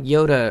also done like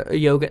yoga,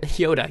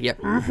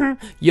 yeah,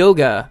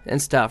 yoga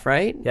and stuff,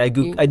 right? Yeah, I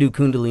do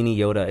Kundalini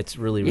yoga. It's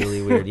really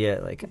really weird. Yeah,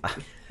 like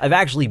I've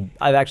actually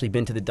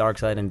been to the dark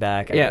side and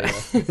back. Yeah,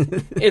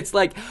 it's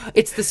like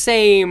it's the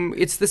same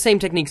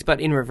techniques but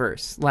in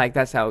reverse. Like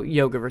that's how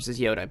yoga versus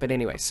Yoda. But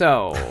anyway,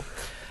 so.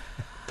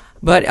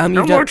 But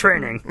no more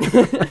training.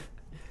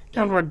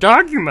 Down to a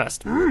dog you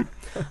must.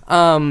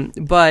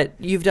 But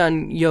you've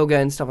done yoga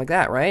and stuff like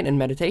that, right? And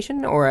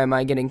meditation, or am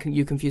I getting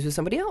you confused with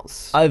somebody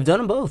else? I've done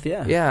them both,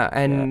 yeah. Yeah,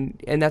 and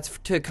that's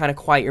to kind of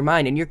quiet your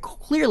mind. And you're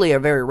clearly a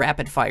very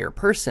rapid fire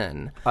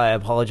person. I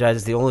apologize.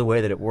 It's the only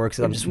way that it works.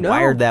 I'm just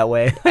wired that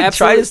way.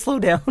 Try to slow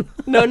down.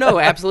 No,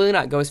 absolutely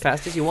not. Go as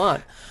fast as you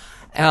want.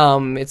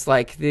 It's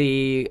like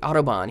the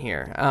Autobahn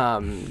here.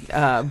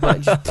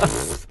 But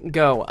just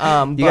go.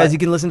 You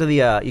can listen to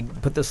the, you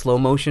put the slow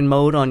motion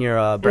mode on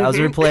your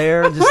browser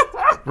player. Just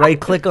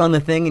right click on the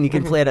thing and you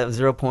can play it at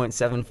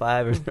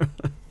 0.75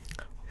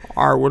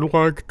 or I would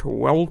like to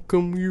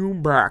welcome you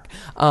back.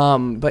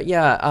 But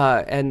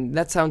yeah, and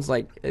that sounds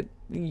like,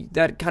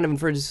 that kind of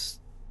infers,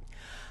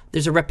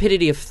 there's a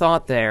rapidity of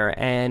thought there,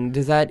 and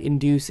does that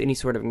induce any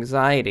sort of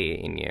anxiety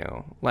in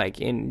you, like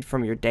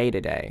from your day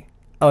to day?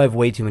 Oh, I have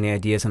way too many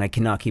ideas, and I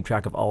cannot keep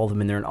track of all of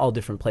them, and they're in all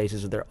different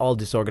places, or they're all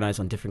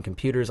disorganized on different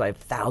computers. I have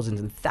thousands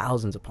and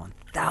thousands upon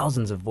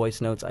thousands of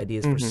voice notes,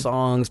 ideas for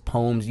songs,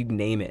 poems, you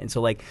name it. And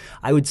so, like,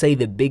 I would say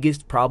the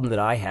biggest problem that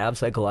I have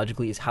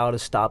psychologically is how to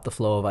stop the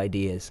flow of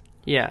ideas.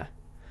 Yeah.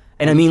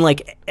 And I mean,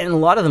 like, and a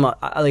lot of them,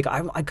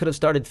 I could have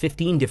started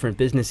 15 different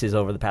businesses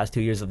over the past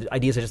 2 years of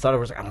ideas. I just thought I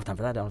was like, I don't have time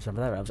for that, I don't have time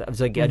for that. I was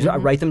like, I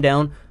write them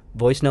down,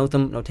 voice note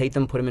them, notate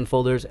them, put them in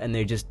folders, and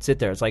they just sit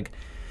there. It's like...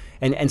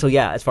 And so,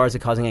 yeah, as far as it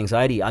causing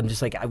anxiety, I'm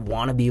just like, I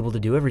want to be able to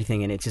do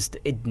everything, and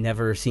it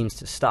never seems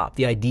to stop.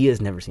 The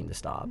ideas never seem to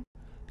stop.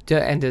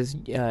 And does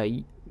yoga,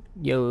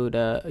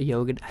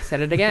 I said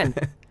it again,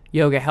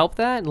 yoga help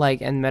that? Like,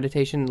 and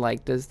meditation,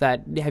 like,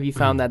 have you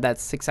found that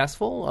that's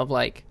successful of,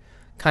 like,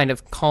 kind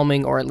of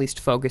calming or at least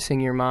focusing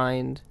your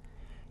mind?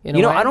 I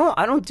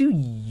don't do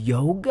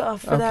yoga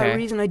for that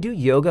reason. I do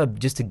yoga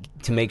just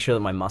to make sure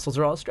that my muscles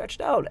are all stretched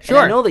out. Sure.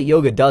 And I know that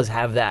yoga does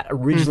have that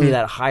originally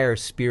that higher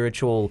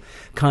spiritual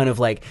kind of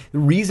like the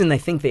reason I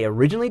think they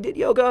originally did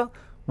yoga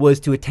was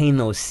to attain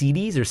those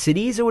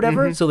siddhis or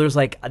whatever. So there was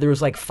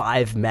like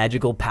 5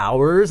 magical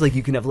powers. Like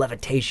you can have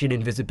levitation,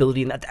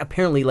 invisibility, and that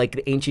apparently like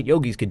the ancient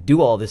yogis could do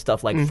all this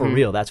stuff like for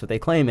real. That's what they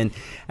claim.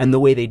 And the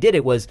way they did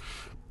it was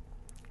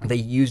they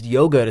used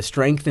yoga to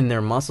strengthen their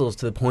muscles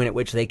to the point at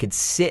which they could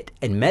sit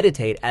and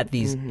meditate at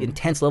these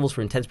intense levels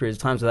for intense periods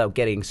of time without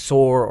getting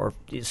sore or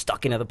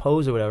stuck into the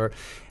pose or whatever.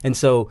 And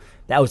so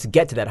that was to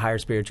get to that higher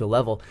spiritual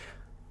level.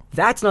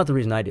 That's not the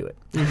reason I do it.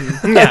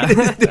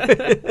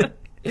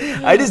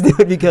 I just do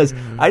it because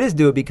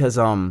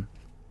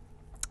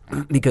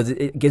because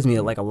it gives me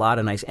like a lot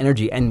of nice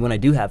energy, and when I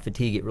do have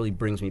fatigue, it really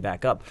brings me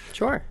back up.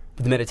 Sure.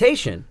 But the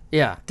meditation,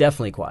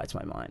 definitely quiets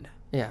my mind.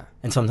 Yeah.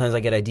 And sometimes I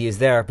get ideas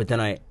there, but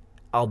then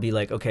I'll be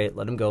like, okay,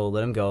 let them go.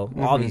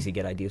 Well, obviously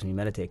get ideas when you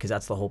meditate, because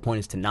that's the whole point,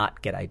 is to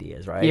not get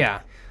ideas, right?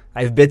 Yeah.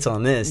 I have bits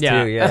on this,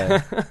 too,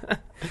 yeah.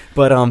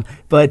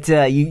 But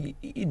you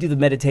do the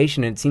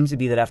meditation, and it seems to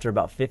be that after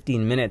about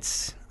 15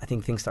 minutes, I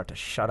think things start to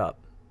shut up.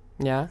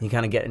 Yeah. You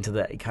kind of get into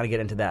that,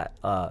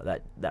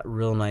 that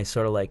real nice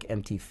sort of like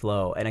empty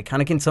flow. And I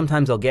kind of can,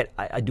 sometimes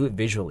I do it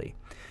visually.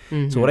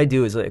 So what I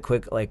do is a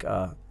quick like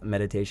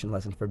meditation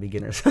lesson for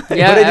beginners.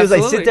 Yeah, what I do is I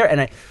sit there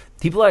and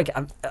people are like,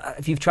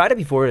 if you've tried it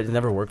before, it's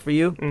never worked for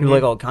you. People are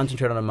like, oh,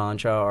 concentrate on a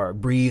mantra or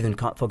breathe and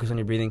focus on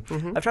your breathing.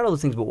 I've tried all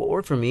those things, but what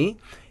worked for me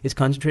is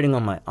concentrating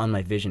on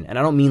my vision. And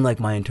I don't mean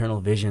like my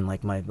internal vision,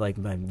 like my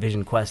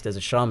vision quest as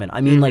a shaman. I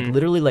mean like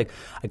literally like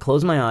I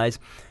close my eyes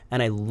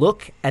and I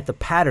look at the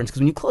patterns, because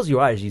when you close your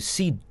eyes, you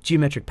see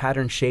geometric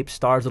patterns, shapes,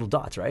 stars, little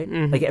dots, right?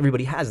 Like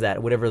everybody has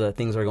that, whatever the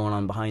things are going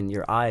on behind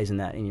your eyes and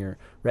that in your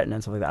retina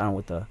and stuff like that. I don't know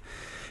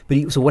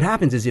what so what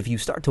happens is if you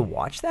start to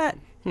watch that,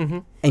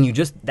 and you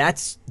just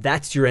that's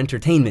your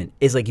entertainment,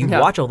 is like you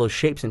watch all those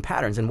shapes and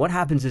patterns, and what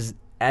happens is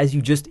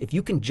if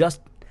you can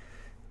just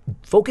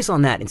focus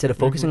on that instead of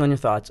focusing on your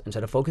thoughts,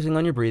 instead of focusing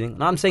on your breathing.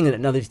 And I'm saying that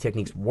none of these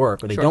techniques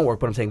work or they don't work,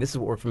 but I'm saying this is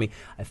what worked for me.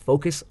 I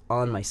focus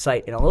on my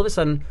sight, and all of a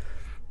sudden,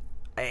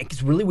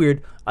 it's really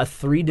weird, a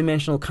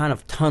 3-dimensional kind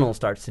of tunnel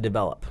starts to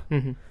develop.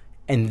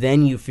 And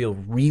then you feel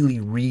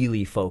really,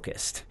 really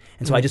focused.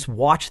 And so I just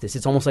watch this.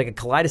 It's almost like a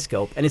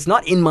kaleidoscope. And it's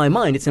not in my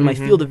mind. It's in my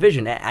field of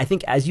vision. I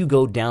think as you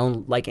go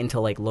down like into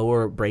like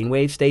lower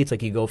brainwave states,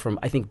 like you go from,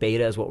 I think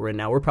beta is what we're in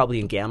now. We're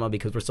probably in gamma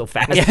because we're so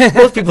fast.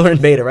 Most people are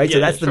in beta, right? So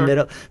that's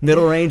the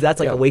middle range.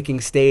 That's like a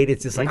waking state.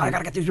 It's just like, oh, I got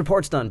to get these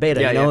reports done.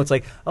 Beta, It's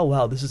like, oh,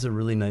 wow, this is a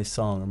really nice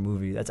song or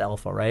movie. That's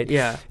alpha, right?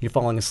 Yeah. You're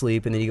falling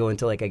asleep, and then you go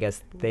into like, I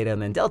guess, theta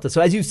and then delta. So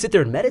as you sit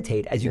there and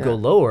meditate, as you go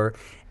lower,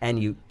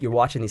 and you're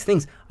watching these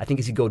things, I think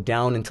as you go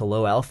down into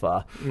low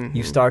alpha,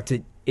 you start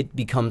to it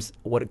becomes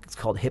what it's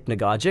called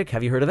hypnagogic.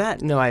 Have you heard of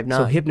that? No, I have not.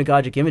 So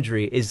hypnagogic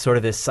imagery is sort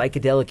of this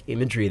psychedelic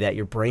imagery that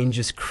your brain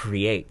just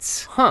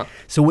creates. Huh.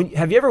 So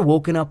have you ever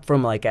woken up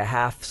from like a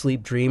half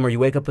sleep dream, or you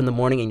wake up in the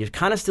morning and you're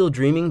kind of still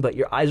dreaming, but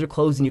your eyes are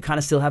closed and you kind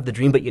of still have the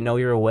dream, but you know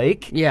you're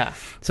awake? Yeah.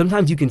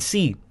 Sometimes you can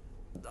see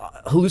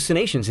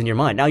hallucinations in your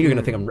mind. Now you're going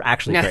to think I'm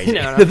actually No, crazy.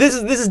 no. But this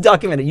is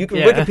documented. You can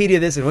Yeah. Wikipedia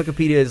this, and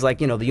Wikipedia is like,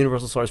 the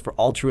universal source for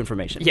all true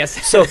information.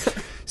 Yes.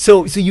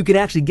 So you can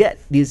actually get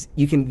these.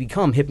 You can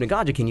become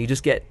hypnagogic, and you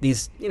just get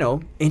these,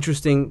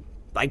 interesting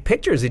like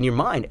pictures in your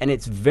mind, and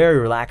it's very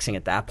relaxing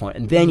at that point.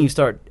 And then you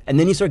start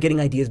getting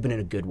ideas, but in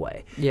a good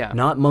way. Yeah.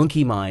 Not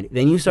monkey mind.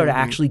 Then you start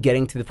actually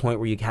getting to the point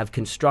where you have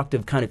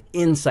constructive kind of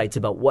insights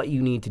about what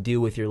you need to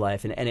do with your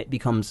life, and it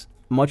becomes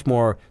much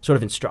more sort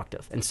of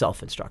instructive and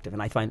self-instructive.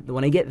 And I find that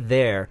when I get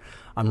there,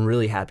 I'm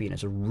really happy, and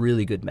it's a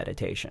really good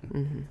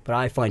meditation. But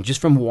I find just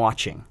from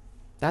watching,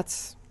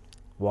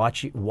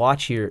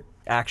 watch your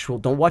actual,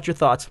 don't watch your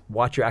thoughts,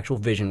 watch your actual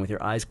vision with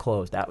your eyes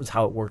closed. That was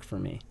how it worked for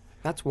me.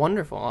 That's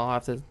wonderful. I'll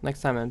have to, next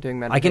time I'm doing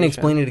meditation. I can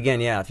explain it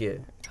again, yeah, if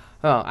you...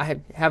 Oh, I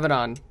have it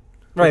on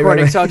Right,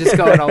 recording, right. so I'll just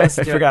go and I'll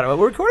listen to it. I forgot about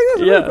we're recording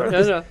this? Yeah. We're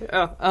recording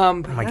this? Oh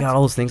my God,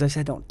 all those things I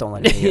said, don't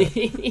let it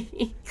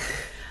hear.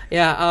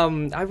 Yeah,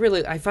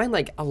 I find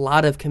like a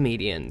lot of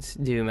comedians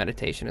do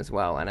meditation as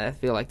well, and I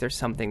feel like there's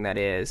something that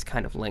is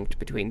kind of linked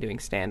between doing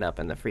stand-up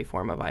and the free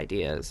form of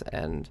ideas,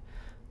 and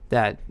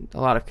that a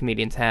lot of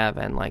comedians have,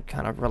 and like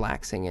kind of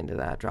relaxing into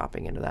that,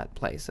 dropping into that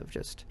place of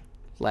just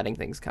letting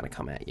things kind of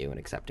come at you and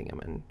accepting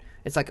them, and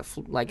it's like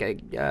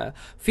a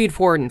feed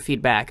forward and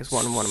feed back, as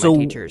one of my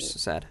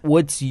teachers said.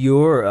 What's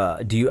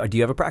your do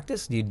you have a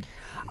practice?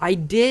 I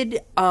did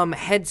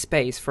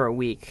Headspace for a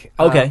week.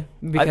 Okay.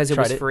 Because I've it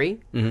was tried it. free.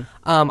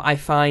 I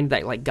find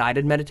that like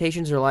guided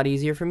meditations are a lot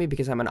easier for me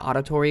because I'm an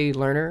auditory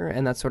learner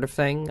and that sort of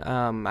thing.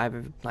 I'm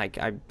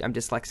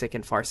dyslexic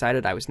and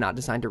farsighted. I was not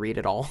designed to read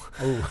at all.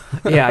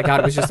 Yeah, God,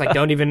 it was just like,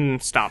 don't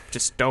even stop.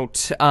 Just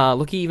don't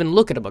even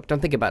look at a book.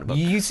 Don't think about a book.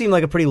 You seem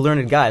like a pretty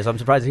learned guy, so I'm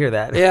surprised to hear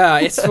that. Yeah,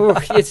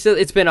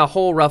 it's been a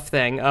whole rough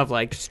thing of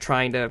like just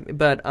trying to,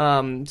 but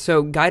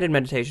so guided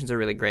meditations are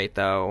really great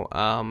though,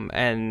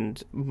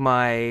 and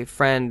my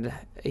friend,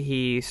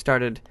 he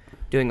started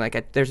doing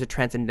there's a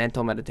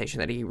transcendental meditation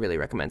that he really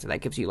recommends, and that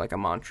gives you like a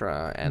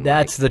mantra, and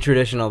that's the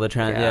traditional,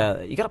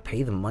 Yeah. You gotta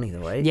pay them money though,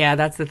 right? yeah,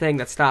 that's the thing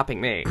that's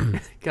stopping me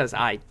because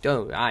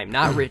I'm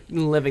not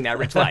living that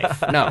rich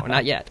life. No,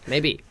 not yet.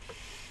 Maybe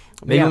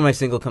Maybe when my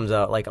single comes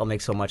out, like I'll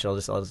make so much, I'll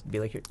just be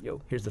like,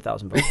 here's the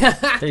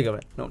 $1,000. There you go,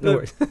 man. No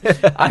worries.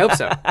 I hope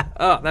so.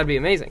 Oh, that'd be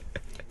amazing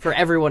for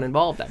everyone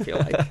involved. I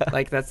feel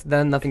like that's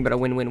then nothing but a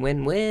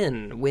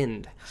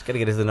win-win-win-win. Just gotta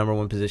get us the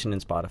 #1 position in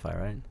Spotify,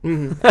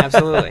 right?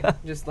 Absolutely.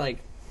 Just like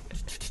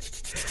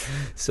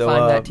So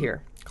climb that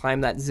tier,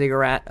 climb that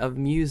ziggurat of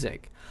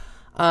music.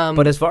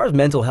 But as far as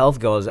mental health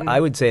goes, I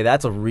would say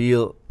that's a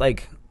real,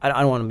 like, I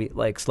don't want to be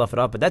like slough it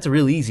up, but that's a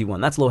real easy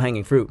one. That's low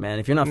hanging fruit, man.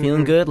 If you're not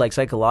feeling good, like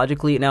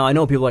psychologically, now I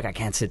know people are like, I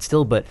can't sit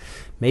still, but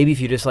maybe if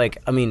you just like,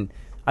 I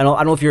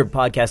don't know if your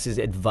podcast is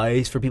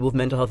advice for people with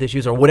mental health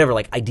issues or whatever,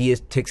 like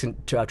ideas, tricks and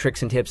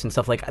tips and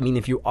stuff. Like,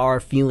 if you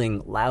are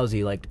feeling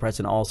lousy, like depressed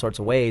in all sorts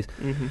of ways,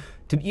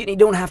 you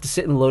don't have to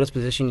sit in the lotus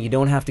position. You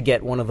don't have to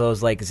get one of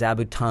those like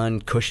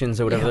Zabuton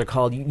cushions or whatever they're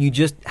called. You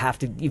just have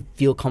to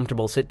feel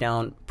comfortable, sit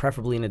down,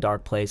 preferably in a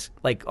dark place.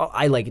 Like,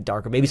 I like it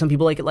darker. Maybe some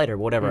people like it lighter,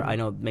 whatever. I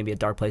know maybe a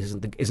dark place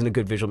isn't a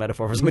good visual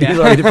metaphor for somebody who's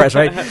already depressed,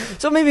 right?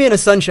 So maybe in a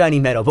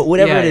sunshiny meadow, but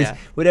whatever it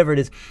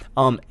is,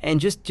 and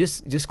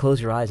just close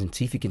your eyes and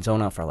see if you can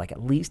zone out for like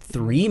at least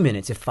 3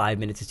 minutes. If 5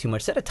 minutes is too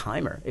much, set a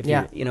timer. If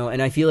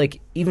and I feel like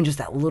even just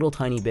that little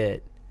tiny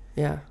bit,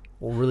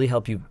 will really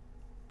help you.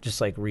 Just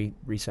like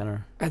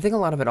recenter. I think a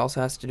lot of it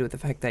also has to do with the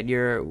fact that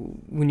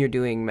when you're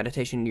doing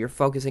meditation, you're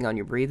focusing on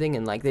your breathing,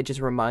 and like it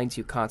just reminds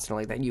you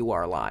constantly that you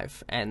are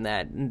alive and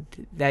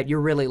that you're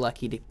really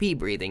lucky to be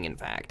breathing, in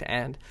fact.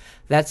 And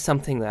that's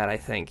something that I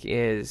think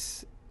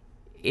is,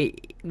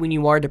 when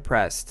you are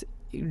depressed,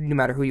 no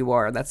matter who you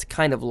are, that's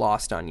kind of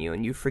lost on you,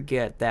 and you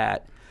forget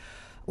that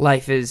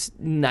life is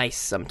nice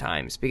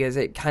sometimes because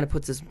it kind of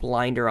puts this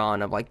blinder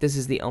on of like, this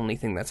is the only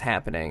thing that's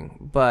happening.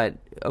 But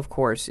of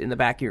course, in the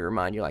back of your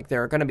mind, you're like,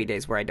 there are going to be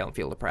days where I don't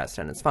feel depressed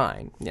and it's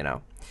fine,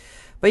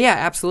 But yeah,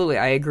 absolutely.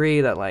 I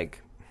agree that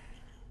like,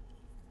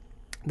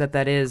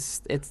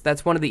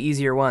 that's one of the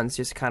easier ones,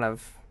 just kind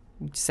of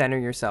center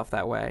yourself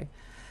that way.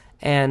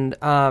 And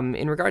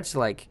in regards to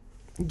like,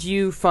 do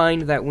you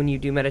find that when you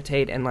do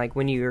meditate and like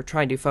when you're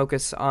trying to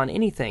focus on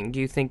anything,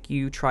 do you think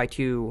you try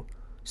to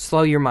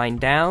slow your mind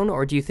down,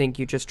 or do you think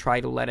you just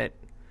try to let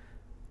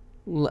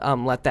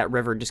that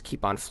river just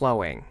keep on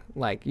flowing?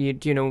 Like, do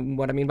you know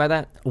what I mean by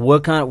that?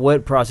 What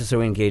process are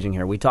we engaging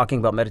here? Are we talking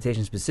about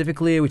meditation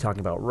specifically? Are we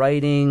talking about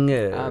writing?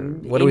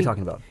 What are we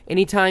talking about?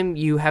 Anytime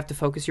you have to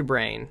focus your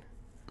brain,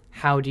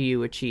 how do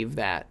you achieve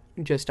that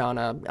just on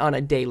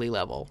a daily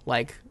level?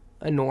 Like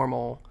a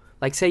normal,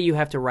 like say you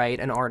have to write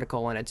an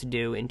article and it's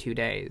due in 2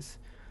 days.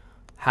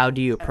 How do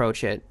you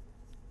approach it?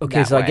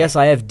 Okay, so I guess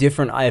I have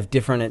different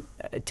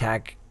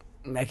attack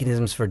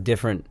mechanisms for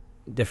different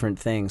different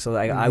things. So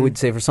I would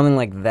say for something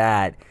like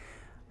that,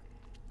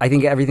 I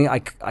think everything I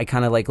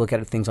kind of like look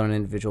at things on an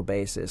individual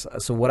basis.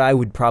 So what I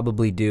would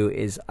probably do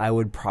is I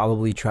would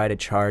probably try to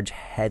charge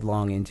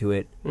headlong into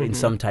it in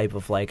some type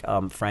of like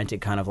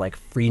frantic kind of like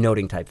free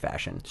noting type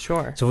fashion.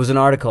 Sure. So if it was an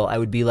article, I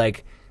would be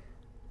like,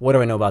 what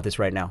do I know about this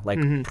right now? Like,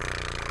 and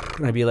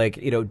I'd be like,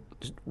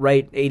 just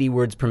write 80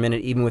 words per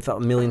minute, even with a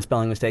million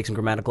spelling mistakes and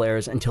grammatical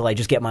errors, until I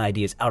just get my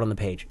ideas out on the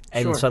page.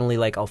 And suddenly,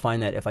 like, I'll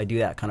find that if I do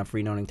that kind of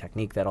free noting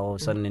technique, that all of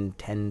a sudden in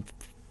 10,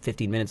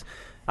 15 minutes,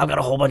 I've got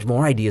a whole bunch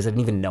more ideas I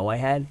didn't even know I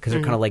had, because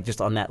they're kind of like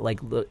just on that, like,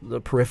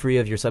 the periphery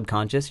of your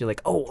subconscious. You're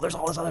like, oh, there's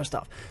all this other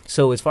stuff.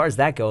 So as far as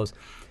that goes,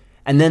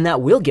 and then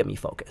that will get me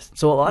focused.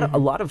 So a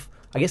lot of,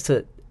 I guess,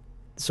 to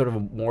sort of a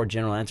more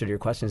general answer to your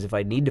question is, if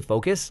I need to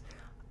focus,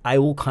 I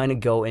will kind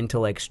of go into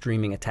like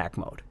streaming attack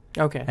mode.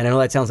 Okay. And I know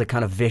that sounds like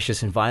kind of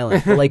vicious and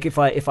violent, but like if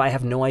I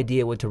have no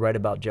idea what to write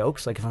about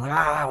jokes, like if I'm like,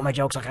 all my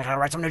jokes, like I gotta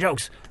write some new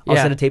jokes, I'll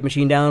set a tape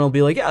machine down and I'll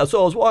be like, yeah,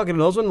 so I was walking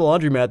and I was in the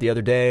laundromat the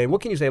other day, and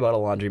what can you say about a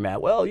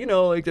laundromat? Well,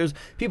 like there's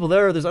people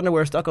there's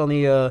underwear stuck on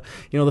the,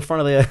 the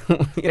front of the,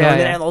 and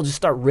then I'll just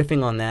start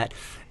riffing on that,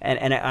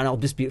 and I'll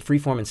just be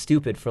freeform and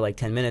stupid for like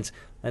 10 minutes,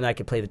 and I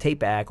could play the tape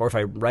back, or if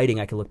I'm writing,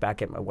 I could look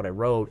back at what I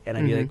wrote, and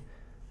I'd be like,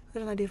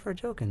 there's an idea for a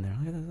joke in there.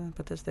 Look at that.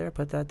 Put this there,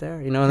 put that there.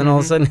 And then all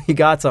of a sudden you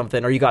got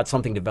something, or you got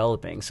something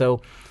developing.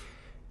 So,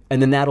 and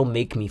then that'll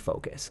make me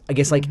focus. I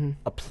guess like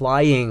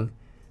applying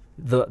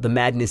the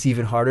madness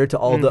even harder to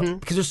all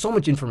because there's so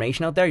much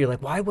information out there. You're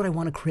like, why would I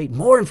want to create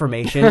more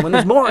information when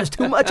there's more? It's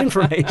too much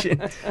information.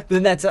 But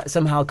then that's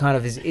somehow kind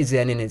of is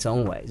Zen in its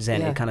own way.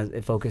 Zen,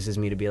 it focuses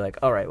me to be like,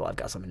 all right, well, I've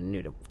got something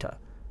new to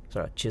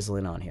sort of chisel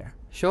in on here.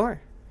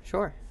 Sure.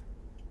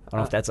 I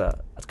don't know if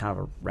that's kind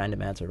of a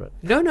random answer, but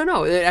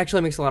no. It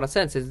actually makes a lot of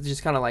sense. It's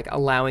just kind of like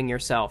allowing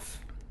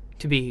yourself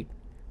to be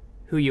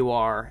who you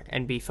are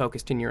and be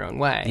focused in your own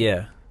way.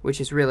 Yeah, which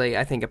is really,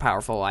 I think, a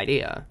powerful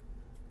idea.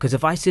 Because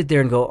if I sit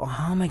there and go,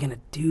 how am I going to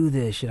do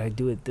this? Should I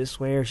do it this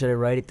way, or should I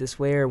write it this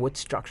way, or what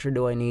structure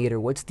do I need, or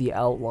what's the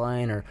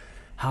outline, or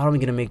how am I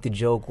going to make the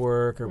joke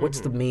work, or what's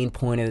the main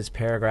point of this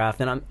paragraph?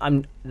 Then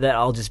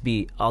I'll just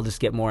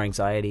get more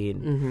anxiety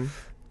and.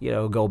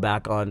 Go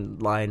back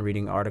online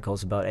reading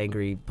articles about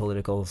angry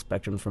political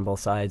spectrums from both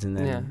sides, and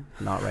then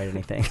not write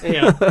anything.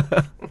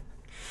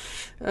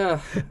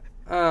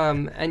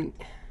 And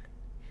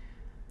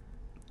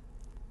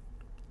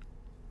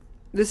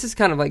this is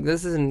kind of like,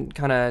 this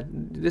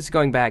is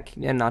going back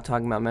and not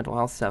talking about mental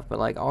health stuff, but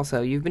like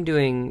also you've been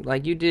doing,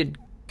 like you did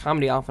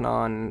comedy off and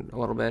on a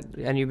little bit,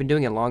 and you've been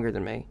doing it longer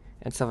than me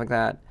and stuff like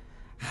that.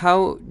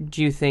 How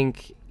do you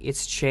think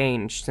it's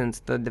changed since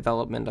the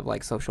development of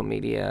like social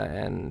media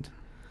and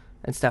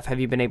stuff? Have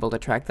you been able to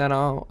track that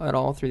at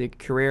all through the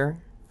career?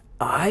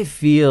 I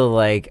feel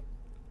like,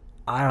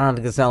 I don't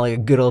have to sound like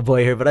a good old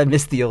boy here, but I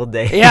miss the old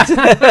days. Yeah.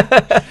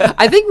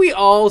 I think we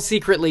all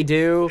secretly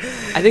do.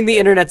 I think the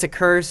internet's a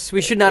curse.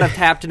 We should not have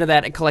tapped into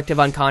that collective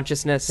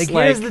unconsciousness.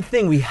 Here's the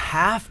thing. We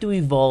have to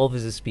evolve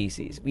as a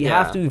species. We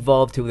have to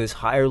evolve to this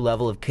higher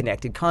level of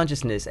connected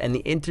consciousness, and the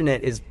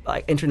internet is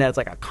like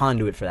a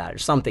conduit for that or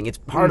something. It's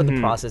part of the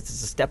process.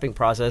 It's a stepping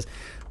process.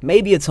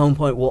 Maybe at some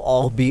point we'll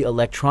all be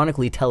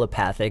electronically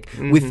telepathic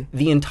with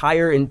the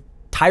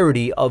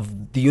entirety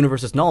of the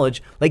universe's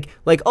knowledge. Like,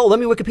 oh, let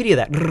me Wikipedia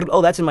that.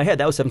 Oh, that's in my head.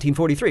 That was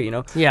 1743,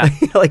 Yeah.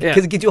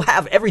 Because you'll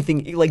have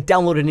everything, like,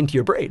 downloaded into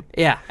your brain.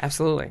 Yeah,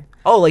 absolutely.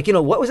 Oh, like,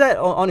 what was that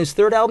on his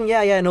third album?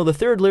 Yeah, no, the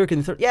third lyric in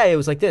the third, it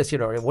was like this,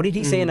 what did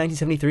he say in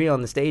 1973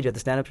 on the stage at the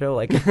stand-up show?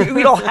 Like,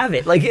 we all have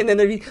it. Like, and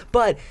then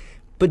but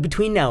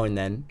between now and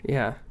then,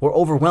 we're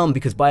overwhelmed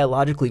because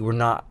biologically we're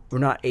not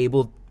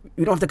able,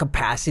 we don't have the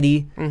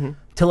capacity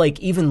to, like,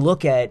 even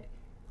look at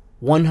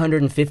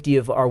 150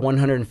 of our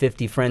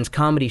 150 friends'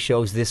 comedy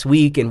shows this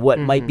week and what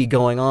might be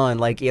going on,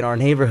 like, in our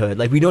neighborhood.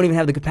 Like, we don't even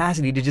have the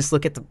capacity to just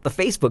look at the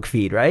Facebook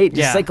feed, right?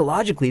 Just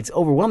psychologically, it's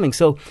overwhelming.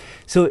 So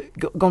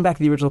going back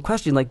to the original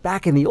question, like,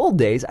 back in the old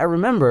days, I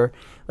remember,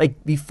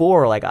 like,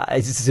 before, like,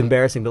 this is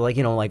embarrassing, but, like,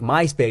 like,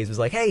 MySpace was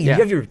like, hey, you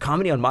have your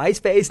comedy on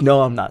MySpace?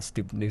 No, I'm not,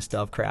 stupid new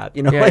stuff crap,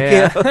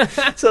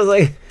 So,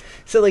 like...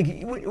 So, like,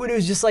 when it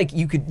was just, like,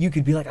 you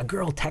could be like, a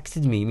girl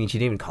texted me. I mean, she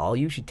didn't even call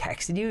you. She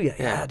texted you?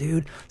 Yeah,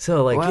 dude.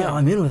 So, like,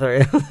 I'm in with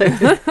her.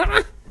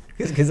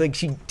 Because, like,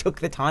 she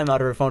took the time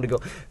out of her phone to go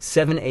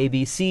 7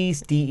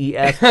 ABCs,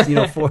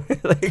 DEF, 4,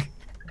 like...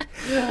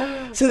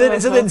 So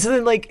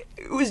then, like,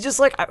 it was just,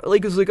 like,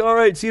 it was like, all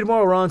right, see you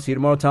tomorrow, Ron. See you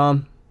tomorrow,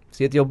 Tom.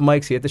 See you at the open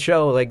mic. See you at the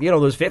show. Like,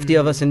 there's 50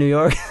 of us in New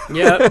York.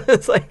 Yeah.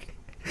 It's like,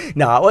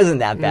 no, it wasn't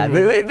that bad.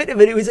 But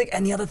it was, like,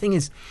 and the other thing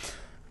is...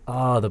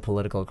 Oh, the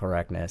political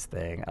correctness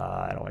thing.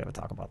 I don't want to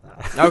talk about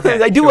that.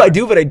 Okay. I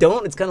do, but I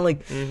don't. It's kind of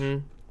like...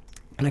 And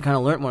I kind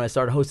of learned when I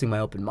started hosting my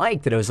open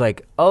mic that I was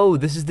like, oh,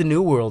 this is the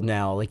new world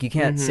now. Like, you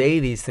can't say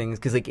these things.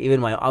 Because, like,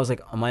 I was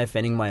like, am I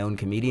offending my own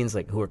comedians,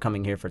 like, who are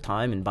coming here for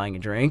time and buying a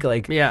drink?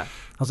 Like, I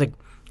was like,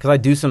 because I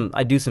do some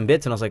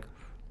bits, and I was like,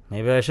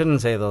 maybe I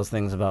shouldn't say those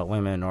things about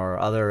women or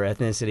other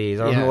ethnicities,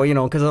 or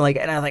because I'm like,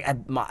 and I like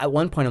at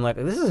one point I'm like,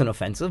 this isn't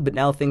offensive, but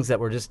now things that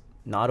were just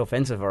not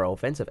offensive are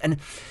offensive. And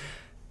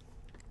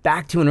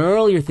back to an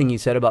earlier thing you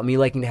said about me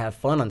liking to have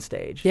fun on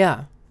stage.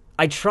 Yeah.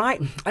 I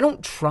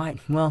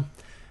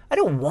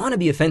don't want to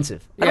be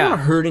offensive. I don't Yeah.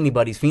 want to hurt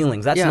anybody's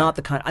feelings. That's Yeah. not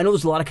the kind. I know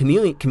there's a lot of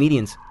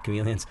comedians.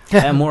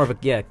 I'm more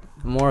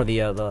of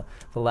the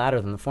latter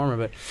than the former.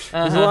 But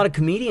there's a lot of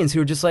comedians who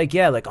are just like,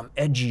 like I'm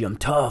edgy, I'm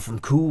tough, I'm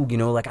cool.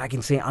 Like I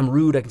can say I'm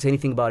rude, I can say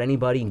anything about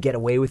anybody and get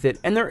away with it.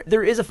 And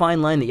there is a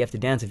fine line that you have to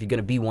dance if you're going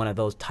to be one of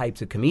those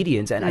types of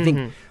comedians. And I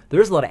think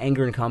there's a lot of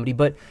anger in comedy.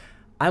 But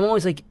I'm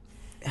always like,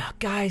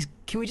 guys,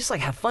 can we just like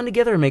have fun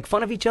together and make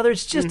fun of each other?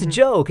 It's just a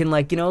joke, and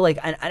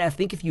and I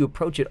think if you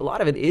approach it, a lot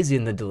of it is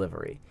in the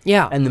delivery,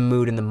 and the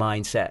mood and the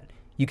mindset.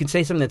 You can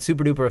say something that's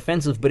super duper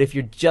offensive, but if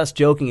you're just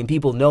joking and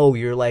people know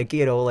you're like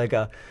like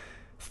a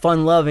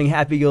fun-loving,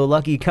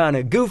 happy-go-lucky kind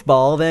of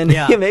goofball, then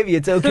maybe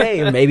it's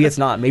okay, or maybe it's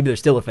not. Maybe they're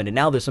still offended.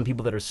 Now there's some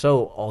people that are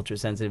so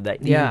ultra-sensitive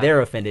that even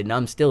they're offended, and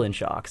I'm still in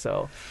shock.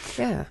 So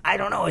I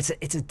don't know.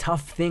 It's a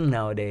tough thing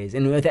nowadays,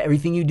 and with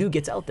everything you do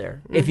gets out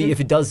there. If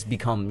it does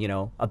become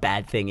a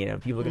bad thing,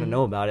 people are going to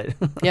know about it.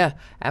 Yeah,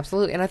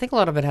 absolutely. And I think a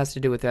lot of it has to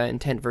do with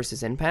intent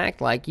versus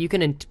impact. Like you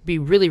can be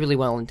really, really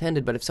well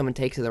intended, but if someone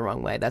takes it the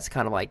wrong way, that's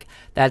kind of like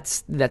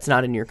that's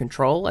not in your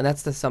control, and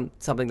that's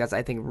something that's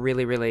I think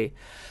really, really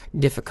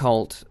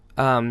difficult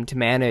to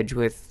manage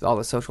with all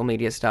the social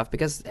media stuff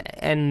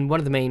and one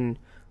of the main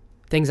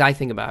things I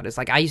think about is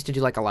like I used to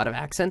do like a lot of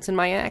accents in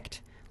my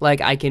act.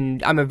 Like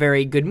I'm a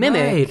very good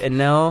mimic. Right, and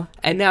now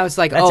it's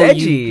like, that's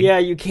edgy.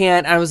 You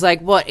can't. And I was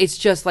like, well, it's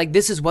just like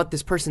this is what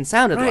this person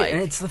sounded like.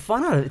 And it's the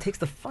fun out of it. It takes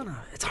the fun out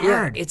of it. It's Yeah,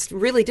 hard. it's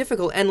really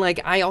difficult. And like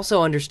I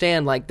also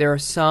understand like there are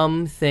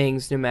some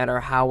things, no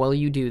matter how well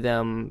you do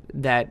them,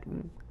 that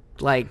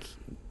like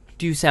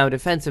do sound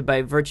offensive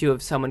by virtue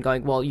of someone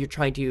going, well, you're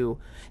trying to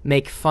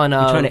make fun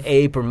of, trying to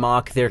ape or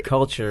mock their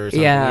culture or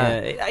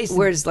something.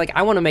 Whereas like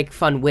I want to make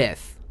fun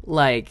with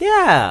like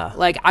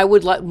I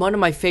would one of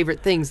my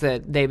favorite things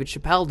that David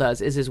Chappelle does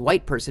is his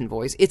white person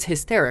voice. It's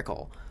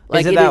hysterical.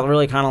 Like, Isn't that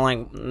really kind of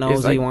like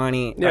nosy,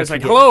 whiny? Yeah, it's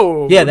like,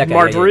 hello, that guy,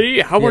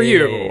 Marjorie, how are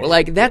you? Yeah.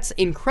 Like, that's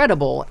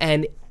incredible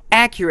and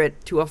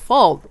accurate to a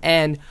fault.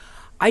 And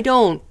I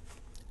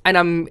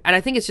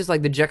think it's just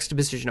like the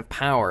juxtaposition of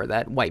power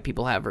that white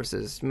people have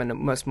versus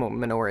most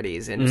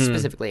minorities, and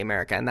specifically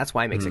America, and that's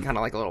why it makes it kind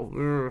of like a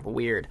little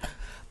weird.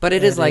 But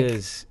it is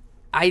like,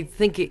 I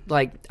think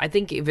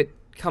if it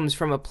comes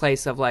from a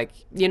place of like,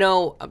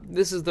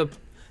 this is the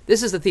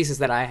thesis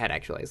that I had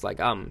actually. It's like,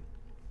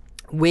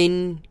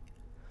 when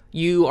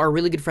you are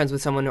really good friends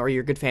with someone, or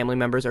you're good family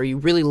members, or you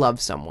really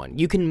love someone,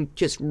 you can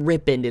just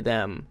rip into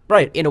them,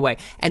 right? In a way.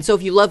 And so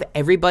if you love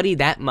everybody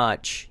that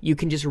much, you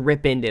can just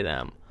rip into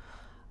them.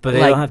 But they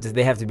don't have to.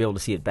 They have to be able to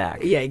see it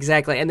back. Yeah,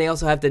 exactly. And they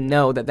also have to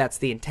know that that's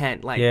the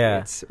intent. Like,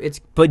 it's.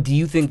 But do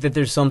you think that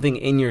there's something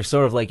in your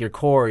sort of like your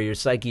core, or your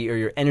psyche, or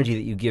your energy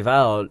that you give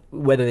out,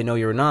 whether they know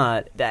you or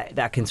not,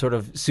 that can sort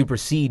of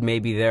supersede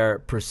maybe their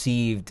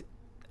perceived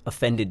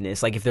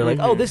offendedness? Like if they're like,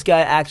 oh, this guy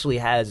actually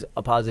has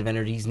a positive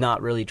energy, he's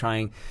not really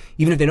trying,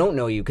 even if they don't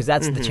know you, because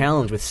that's the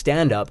challenge with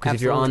stand-up, because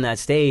if you're on that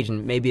stage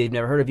and maybe they've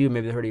never heard of you,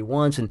 maybe they heard of you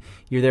once, and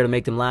you're there to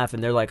make them laugh,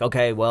 and they're like,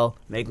 okay, well,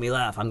 make me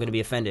laugh, I'm going to be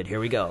offended, here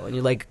we go. And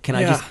you're like, can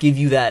I just give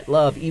you that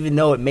love, even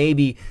though there may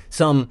be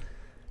some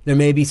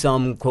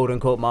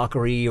quote-unquote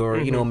mockery,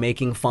 or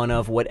making fun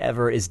of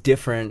whatever is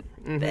different,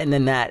 and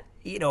then that,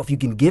 if you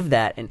can give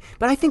that,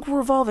 but I think we're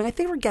evolving. I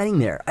think we're getting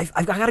there.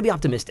 I've got to be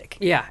optimistic.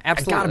 Yeah,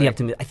 absolutely. I've got to be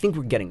optimistic. I think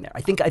we're getting there. I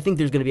think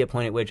there's going to be a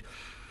point at which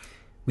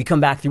we come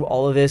back through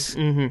all of this,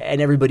 and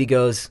everybody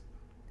goes,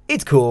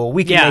 "It's cool.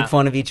 We can make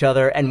fun of each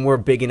other, and we're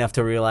big enough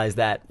to realize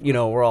that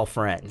we're all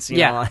friends." You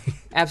know?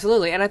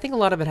 Absolutely. And I think a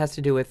lot of it has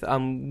to do with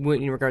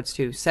in regards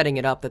to setting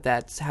it up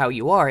that's how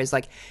you are, is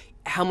like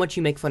how much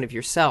you make fun of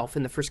yourself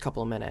in the first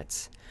couple of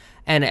minutes.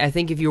 And I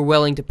think if you're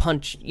willing to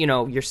punch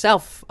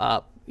yourself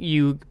up,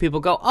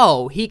 people go,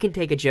 oh, he can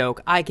take a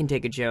joke, I can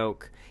take a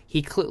joke,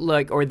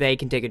 or they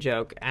can take a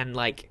joke, and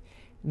like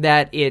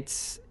that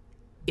it's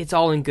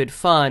all in good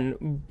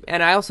fun.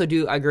 And I also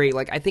do agree,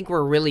 like I think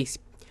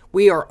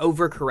we are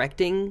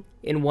overcorrecting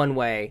in one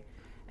way,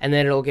 and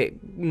then it'll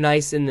get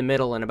nice in the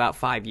middle in about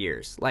 5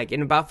 years. Like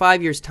in about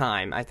 5 years'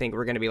 time, I think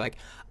we're going to be like,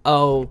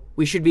 oh,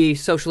 we should be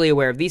socially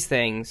aware of these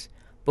things,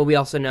 but we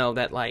also know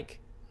that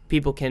like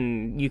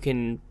you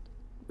can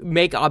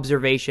make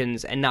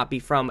observations and not be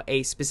from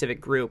a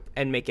specific group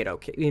and make it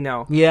okay,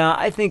 Yeah,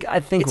 I think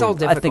it's all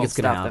difficult. I think it's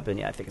going to stuff. happen.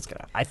 Yeah, I think it's going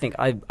to. I think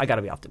I got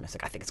to be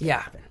optimistic. I think it's going to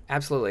happen.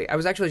 Absolutely. I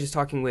was actually just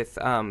talking with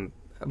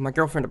my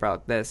girlfriend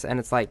about this, and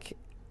it's like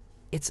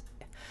it's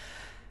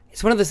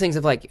one of those things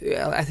of like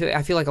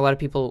I feel like a lot of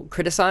people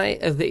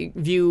they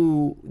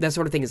view that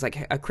sort of thing as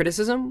like a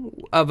criticism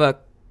of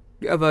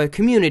a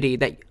community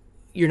that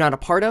you're not a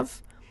part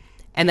of.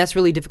 And that's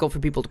really difficult for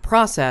people to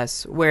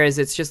process, whereas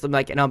it's just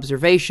like an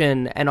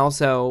observation. And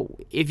also,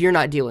 if you're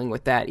not dealing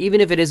with that,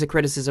 even if it is a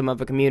criticism of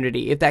a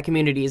community, if that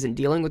community isn't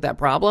dealing with that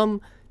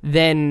problem,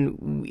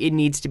 then it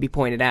needs to be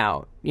pointed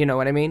out. You know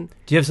what I mean?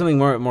 Do you have something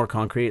more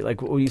concrete?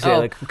 Like what you say,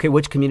 like, okay,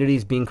 which community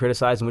is being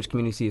criticized and which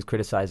community is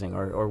criticizing,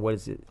 or what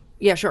is it?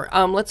 Yeah, sure.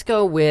 Let's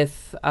go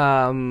with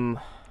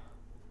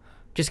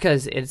just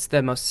because it's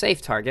the most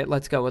safe target.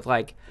 Let's go with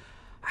like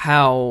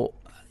how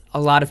a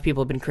lot of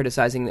people have been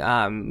criticizing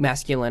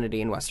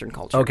masculinity in Western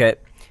culture. Okay.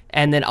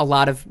 And then a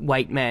lot of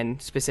white men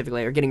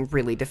specifically are getting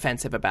really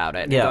defensive about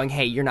it and going,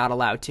 hey, you're not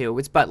allowed to.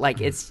 It's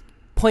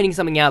pointing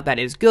something out that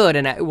is good,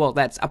 and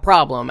that's a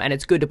problem, and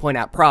it's good to point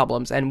out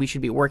problems, and we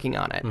should be working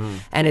on it.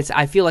 And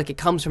I feel like it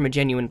comes from a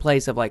genuine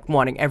place of like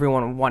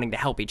everyone wanting to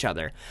help each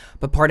other.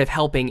 But part of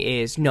helping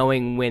is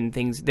knowing when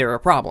there are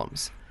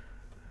problems.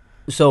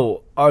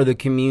 So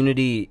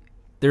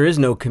there is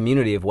no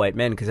community of white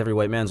men because every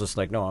white man's just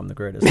like, no, I'm the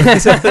greatest. So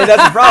that's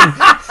the problem.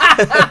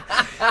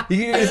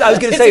 I was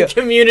going to say,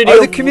 community are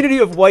the community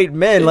of white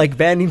men like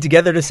banding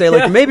together to say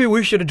like maybe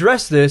we should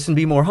address this and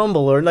be more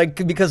humble, or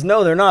like, because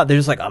no, they're not. They're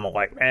just like, I'm a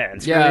white man.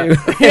 Yeah,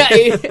 yeah,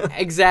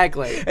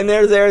 exactly. And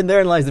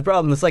therein lies the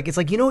problem. It's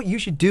like you know what you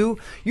should do?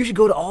 You should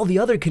go to all the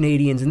other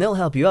Canadians and they'll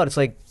help you out. It's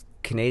like,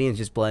 Canadians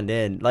just blend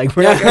in. Like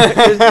we're not.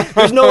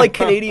 There's no like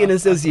Canadian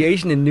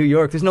association in New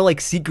York. There's no like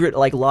secret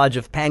like lodge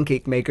of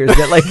pancake makers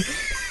that like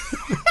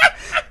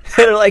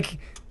that are like,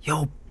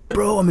 yo,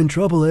 bro, I'm in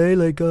trouble, eh?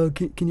 Like,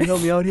 can you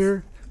help me out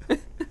here?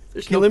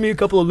 Can you lend me a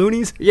couple of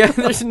loonies? Yeah,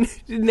 there's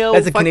no.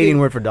 That's a Canadian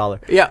word for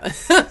dollar. Yeah,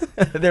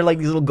 they're like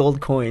these little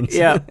gold coins.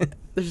 Yeah.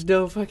 There's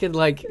no fucking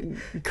like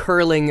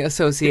curling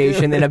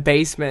association in a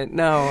basement.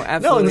 No,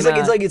 absolutely no.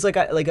 not. It's like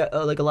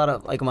a lot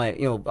of like my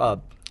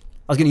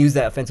I was going to use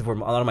that offensive word.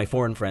 A lot of my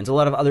foreign friends, a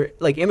lot of other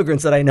like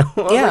immigrants that I know,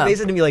 like, they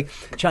said to me like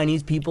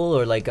Chinese people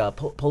or like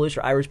Polish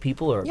or Irish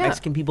people or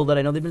Mexican people that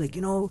I know. They've been like,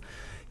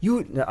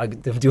 I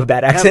do a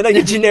bad accent, like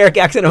a generic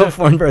accent of a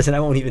foreign person. I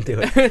won't even do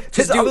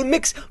it. I would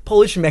mix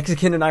Polish,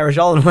 Mexican, and Irish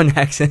all in one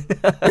accent.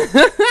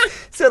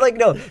 So like,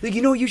 no, like,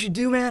 you know what you should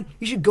do, man?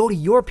 You should go to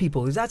your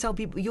people, because that's how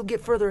you'll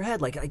get further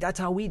ahead. Like that's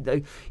how we,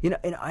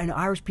 and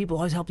Irish people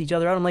always helped each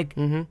other out. I'm like,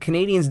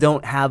 Canadians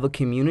don't have a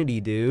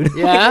community, dude.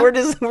 Yeah,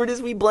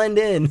 like, we blend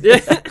in.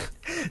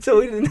 So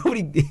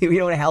we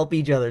don't help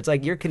each other. It's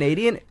like, you're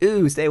Canadian?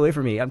 Ooh, stay away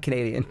from me. I'm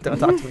Canadian. Don't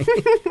talk to me.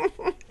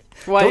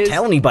 Don't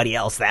tell anybody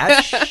else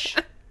that. Shh.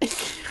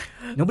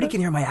 Nobody can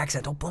hear my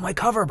accent. Don't blow my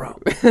cover, bro.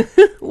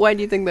 Why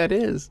do you think that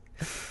is?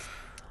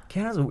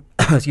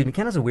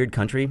 Canada's a weird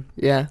country.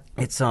 Yeah.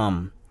 It's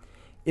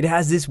it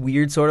has this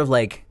weird sort of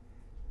like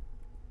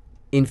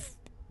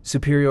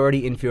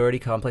superiority inferiority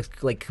complex,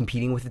 like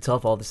competing with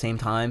itself all at the same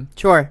time.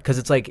 Sure. Because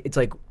it's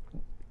like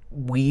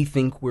we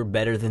think we're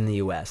better than the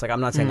U.S. Like, I'm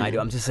not saying I do.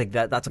 I'm just like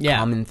that's a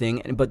common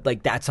thing. But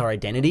like, that's our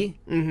identity.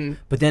 Mm-hmm.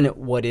 But then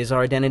what is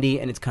our identity?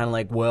 And it's kind of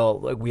like, well,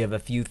 like, we have a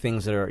few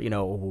things that are,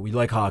 we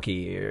like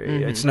hockey, or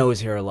it snows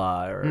here a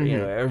lot, or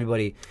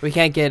everybody. We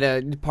can't get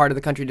a part of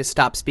the country to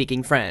stop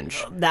speaking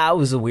French. That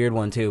was a weird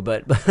one too.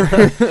 But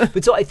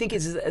but so I think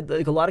it's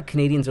like a lot of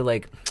Canadians are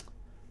like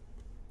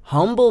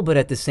humble, but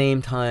at the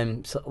same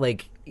time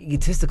like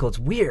egotistical. It's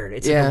weird.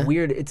 It's like a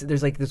weird.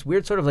 There's like this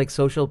weird sort of like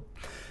social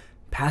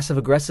passive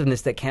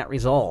aggressiveness that can't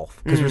resolve,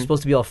 because we're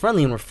supposed to be all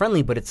friendly, and we're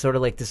friendly, but it's sort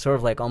of like this sort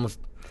of like almost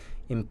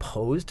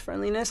imposed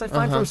friendliness I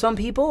find from some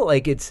people.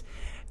 Like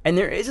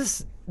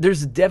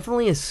there's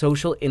definitely a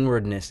social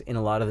inwardness in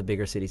a lot of the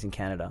bigger cities in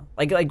Canada.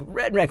 Like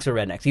rednecks are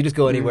rednecks. You just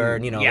go anywhere,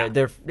 and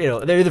they're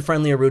either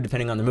friendly or rude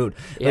depending on the mood,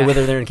 like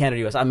whether they're in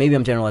Canada or US. Maybe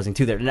I'm generalizing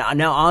too there.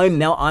 Now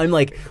I'm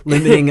like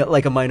limiting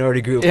like a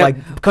minority group,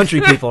 like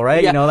country people,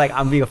 right? Like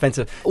I'm being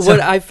offensive.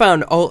 What I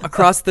found all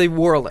across the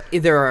world,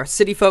 there are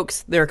city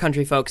folks, there are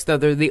country folks. Though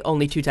they're the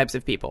only two types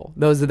of people.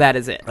 That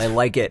is it. I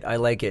like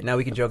it. Now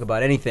we can joke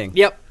about anything.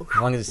 Yep.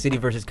 As long as it's city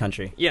versus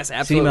country. Yes,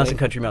 absolutely. City mouse and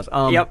country mouse.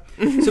 Yep.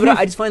 So, but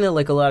I just find that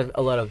like a lot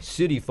of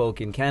city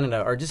folk in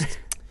Canada are just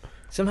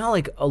somehow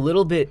like a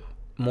little bit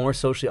more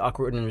socially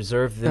awkward and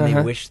reserved than they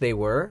wish they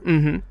were,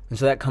 and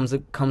so that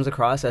comes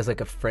across as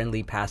like a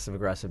friendly passive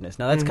aggressiveness.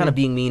 Now that's kind of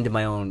being mean to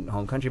my own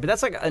home country, but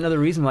that's like another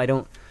reason why I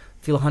don't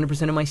feel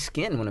 100% in my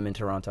skin when I'm in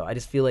Toronto. I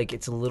just feel like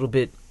it's a little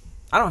bit.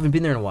 I haven't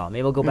been there in a while.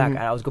 Maybe I'll go back.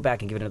 I'll always go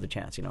back and give it another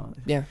chance.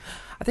 Yeah,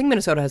 I think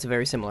Minnesota has a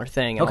very similar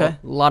thing. Okay,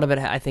 a lot of it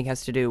I think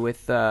has to do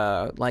with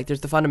like there's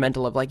the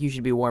fundamental of like you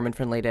should be warm and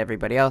friendly to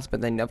everybody else,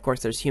 but then of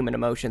course there's human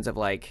emotions of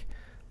like,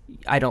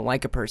 I don't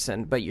like a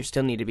person, but you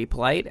still need to be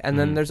polite. And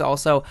then there's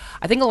also,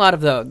 I think a lot of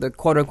the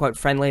quote-unquote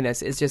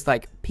friendliness is just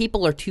like,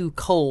 people are too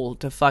cold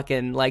to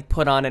fucking like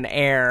put on an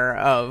air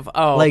of,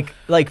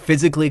 like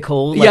physically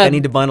cold, like I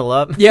need to bundle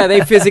up. Yeah,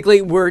 they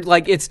physically were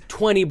like, it's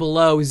 20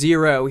 below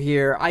zero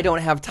here, I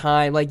don't have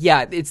time. Like,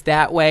 yeah, it's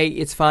that way,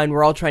 it's fine,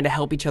 we're all trying to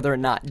help each other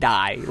and not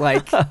die.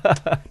 Like,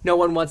 no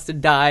one wants to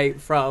die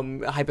from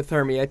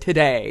hypothermia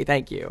today,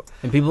 thank you.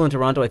 And people in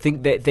Toronto, I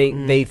think that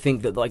they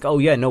think that like, oh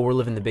yeah, no, we're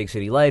living the big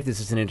city life, this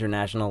is an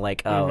international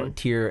like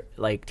tier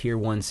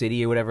 1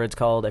 city or whatever it's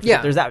called.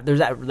 There's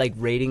that like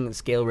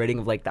scale rating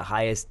of like the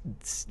highest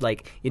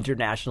like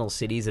international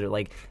cities that are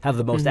like have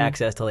the most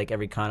access to like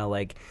every kind of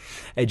like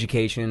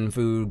education,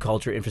 food,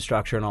 culture,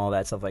 infrastructure, and all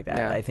that stuff like that.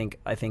 Yeah. I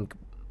think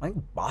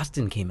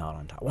Boston came out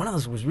on top. One of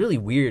those was really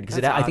weird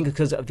because I think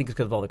it's because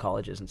of all the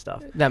colleges and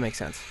stuff. That makes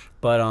sense.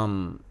 But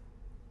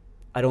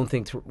I don't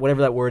think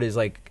whatever that word is,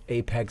 like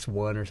Apex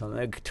 1 or something.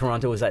 Like,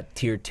 Toronto was at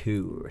tier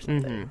 2 or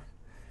something.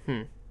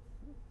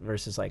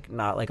 versus like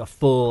not like a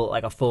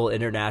full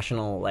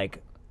international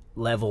like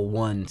level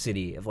 1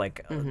 city of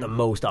like the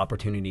most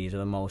opportunities or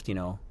the most, you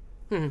know.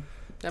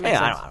 That makes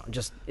sense. I don't know.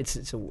 Just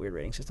it's a weird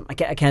rating system. I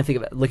can't think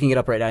of it. Looking it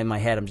up right now in my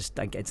head, I'm just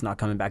like it's not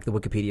coming back. The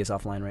Wikipedia's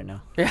offline right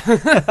now.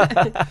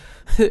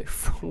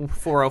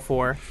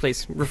 404.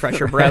 Please refresh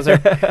your browser.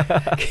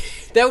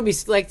 That would be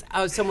like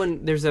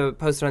someone. There's a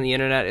post on the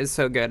internet. It's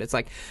so good. It's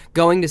like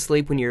going to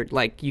sleep when you're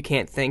like you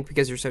can't think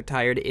because you're so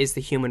tired is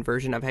the human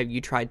version of have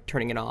you tried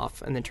turning it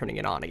off and then turning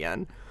it on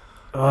again.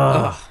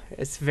 Ugh,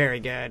 it's very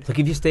good. Like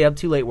if you stay up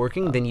too late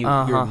working, then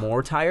you're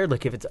more tired.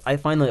 Like if it's, I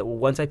find that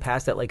once I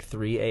pass that like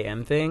 3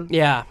 a.m. thing,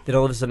 Yeah. then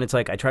all of a sudden it's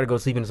like I try to go to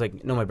sleep and it's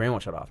like no, my brain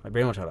won't shut off. My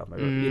brain won't shut off.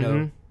 You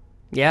know,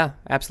 Yeah,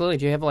 absolutely.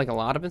 Do you have like a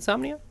lot of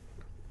insomnia?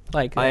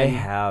 Like I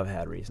have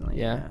had recently.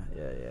 Yeah.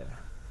 Yeah.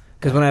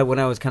 Because when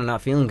I was kind of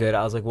not feeling good,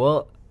 I was like,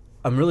 well,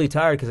 I'm really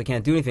tired because I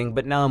can't do anything.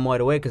 But now I'm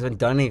wide awake because I haven't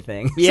done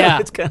anything. So Yeah.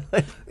 it's kind of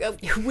like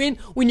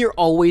when you're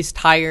always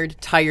tired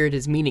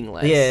is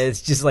meaningless. yeah,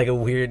 it's just like a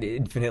weird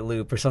infinite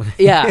loop or something.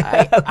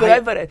 Yeah,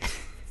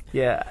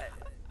 yeah.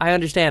 I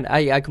understand.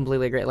 I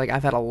completely agree. Like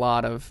I've had a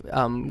lot of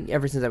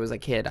ever since I was a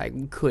kid, I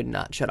could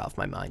not shut off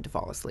my mind to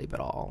fall asleep at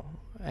all,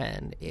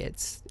 and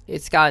it's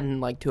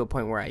gotten like to a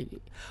point where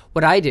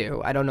what I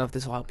do, I don't know if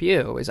this will help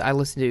you, is I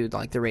listen to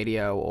like the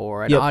radio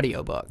or an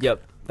audiobook.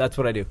 Yep, that's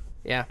what I do.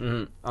 Yeah.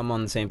 I'm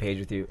on the same page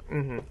with you.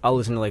 I'll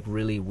listen to like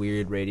really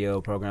weird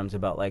radio programs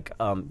about like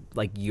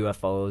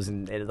UFOs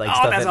and like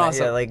stuff. That's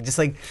awesome. Yeah, like just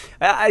like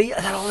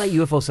all that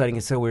UFO sighting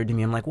is so weird to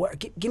me. I'm like, what?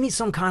 Give me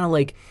some kind of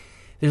like.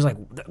 There's like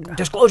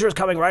disclosure is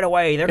coming right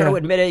away. They're going to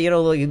admit it. You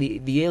know, like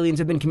the aliens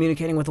have been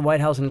communicating with the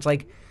White House, and it's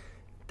like,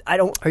 I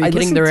don't. Are you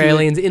kidding? There are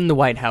aliens in the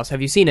White House.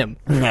 Have you seen him?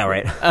 Yeah,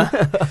 right.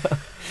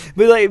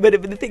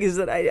 But the thing is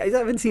that I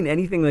haven't seen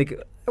anything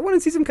like. I want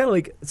to see some kind of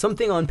like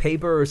something on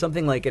paper or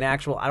something like an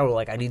actual. I don't know.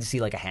 Like I need to see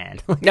like a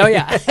hand. Oh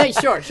yeah,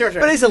 sure.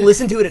 But I used to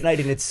listen to it at night,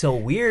 and it's so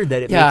weird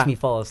that it makes me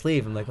fall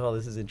asleep. I'm like, oh,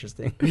 this is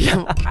interesting.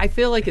 Yeah, I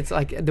feel like it's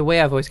like the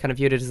way I've always kind of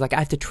viewed it is like I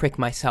have to trick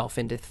myself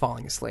into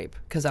falling asleep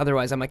because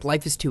otherwise I'm like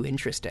life is too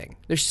interesting.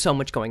 There's so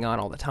much going on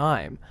all the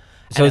time.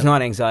 So it's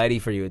not anxiety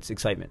for you; it's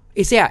excitement.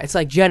 It's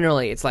like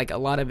generally it's like a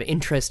lot of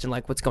interest in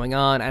like what's going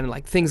on and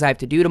like things I have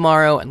to do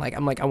tomorrow and like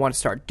I'm like I want to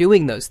start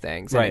doing those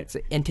things. And it's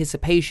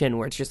anticipation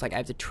where it's just like I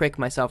have to trick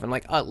myself and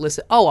like I'll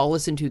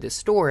listen to this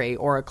story,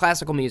 or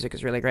classical music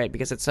is really great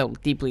because it's so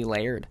deeply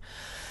layered.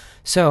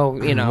 So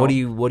you know, what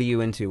are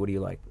you into? What do you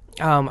like?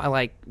 I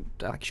like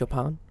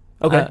Chopin.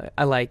 Okay.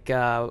 I like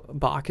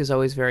Bach is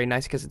always very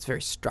nice because it's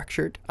very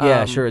structured.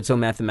 Yeah, sure. It's so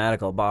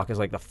mathematical. Bach is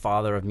like the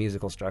father of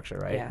musical structure,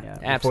 right? Yeah,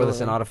 Before absolutely. the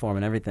sonata form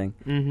and everything.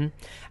 Mm-hmm.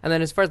 And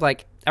then as far as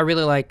like, I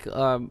really like,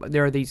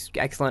 there are these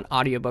excellent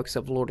audiobooks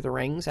of Lord of the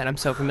Rings, and I'm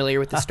so familiar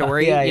with the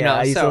story. Yeah.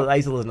 I used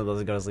to listen to those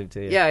and go to sleep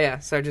too. Yeah.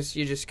 So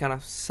you just kind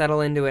of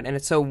settle into it, and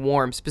it's so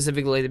warm.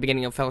 Specifically, the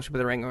beginning of Fellowship of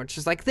the Ring, where it's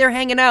just like they're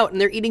hanging out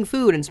and they're eating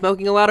food and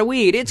smoking a lot of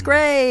weed. It's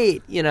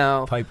great,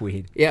 Pipe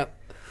weed. Yep.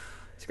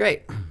 It's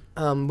great.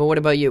 But what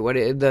about you? What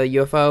the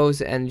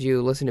UFOs, and do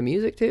you listen to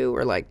music too,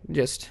 or like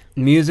just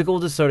musical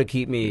to sort of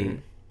keep me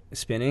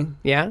spinning?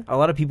 Yeah. A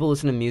lot of people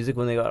listen to music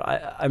when they go.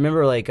 I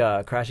remember like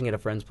crashing at a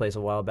friend's place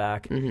a while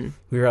back. We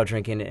were out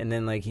drinking, and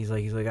then like he's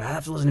like I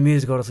have to listen to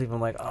music to go to sleep. I'm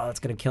like, oh,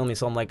 that's gonna kill me.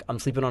 So I'm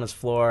sleeping on his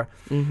floor,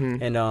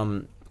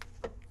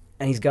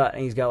 and he's got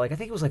like I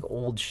think it was like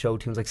old show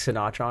tunes like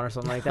Sinatra or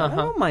something like that. I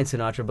don't mind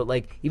Sinatra, but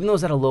like even though it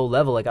was at a low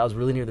level, like I was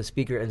really near the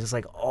speaker, and just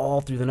like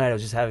all through the night I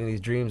was just having these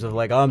dreams of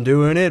like I'm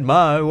doing it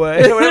my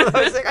way. I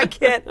was like I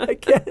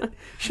can't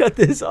shut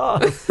this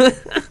off.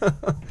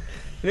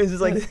 It was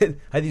just like I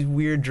had these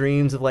weird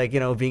dreams of like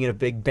being in a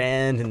big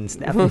band and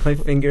snapping my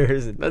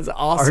fingers. And That's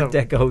awesome. Art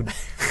Deco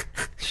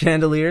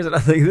chandeliers, and I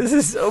was like, this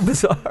is so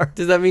bizarre.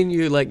 Does that mean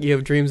you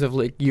have dreams of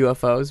like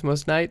UFOs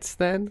most nights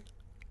then?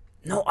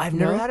 No, I've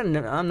never had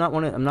I'm not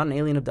an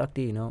alien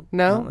abductee. No,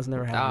 that's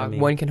never happened to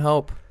me. One can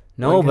hope.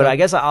 No, but I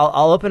guess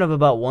I'll open up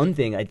about one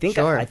thing. I think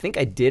Sure. I think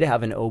I did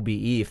have an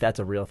OBE, if that's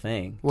a real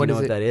thing. What do you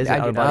know is what it? that is? I An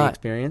do out-of-body not.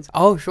 experience.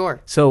 Oh, sure.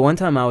 So one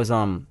time I was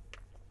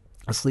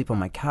asleep on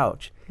my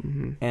couch,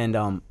 and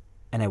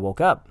I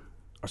woke up,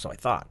 or so I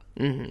thought.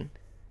 And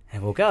I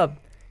woke up,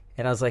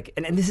 and I was like,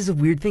 and this is a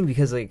weird thing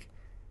because like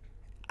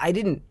I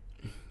didn't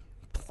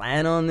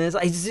plan on this.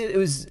 It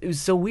was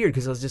so weird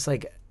because I was just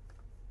like,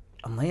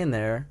 I'm laying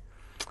there,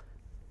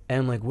 and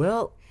I'm like,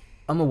 well,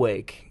 I'm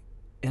awake,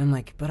 and I'm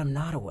like, but I'm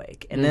not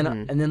awake, and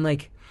then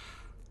like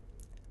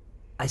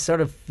I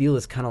sort of feel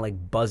this kind of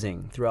like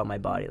buzzing throughout my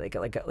body, like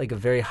a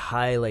very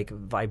high like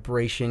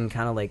vibration,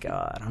 kind of like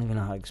I don't even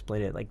know how to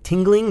explain it, like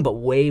tingling, but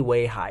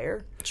way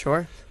higher.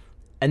 Sure.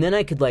 And then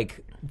I could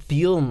like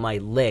feel my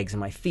legs and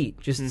my feet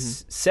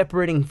just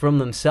separating from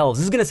themselves.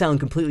 This is gonna sound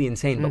completely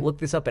insane, but look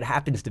this up. It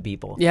happens to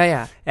people.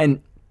 Yeah.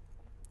 And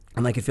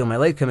I could feel my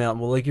legs coming out.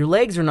 Well, like your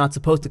legs are not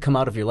supposed to come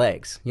out of your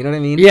legs. You know what I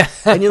mean? Yeah.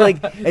 And you're like,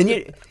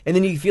 and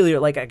then you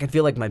feel I can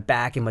feel like my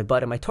back and my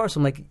butt and my torso.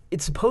 I'm like,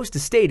 it's supposed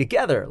to stay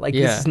together. Like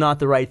this is not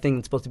the right thing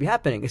that's supposed to be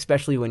happening,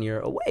 especially when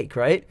you're awake,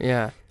 right?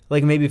 Yeah.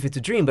 like maybe if it's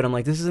a dream, but I'm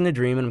like, this isn't a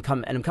dream, and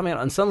I'm coming out,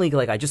 and suddenly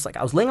like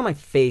I was laying on my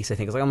face, I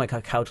think I was like on my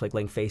couch, like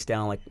laying face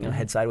down, like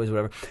head sideways, or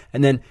whatever,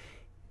 and then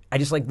I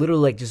just like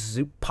literally like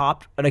just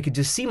popped, and I could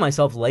just see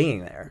myself laying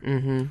there,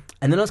 and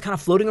then I was kind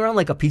of floating around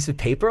like a piece of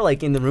paper,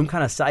 like in the room,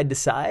 kind of side to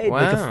side,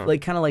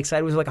 like kind of like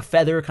sideways, like a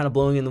feather, kind of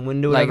blowing in the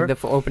window, like whatever.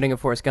 the opening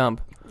of Forrest Gump.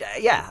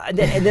 Yeah,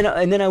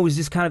 and then I was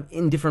just kind of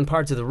in different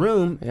parts of the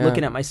room,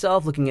 looking at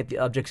myself, looking at the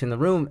objects in the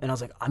room, and I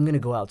was like, I'm gonna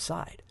go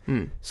outside.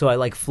 So I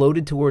like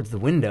floated towards the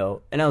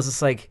window, and I was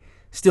just like,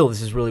 still,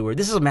 this is really weird.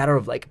 This is a matter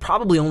of like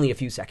probably only a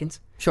few seconds.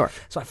 Sure.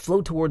 So I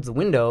float towards the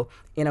window,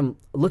 and I'm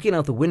looking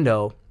out the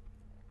window,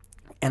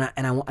 and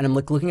I'm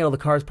like looking at all the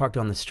cars parked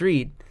on the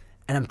street,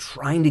 and I'm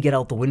trying to get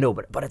out the window,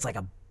 but it's like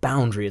a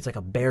boundary, it's like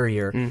a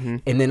barrier,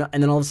 and then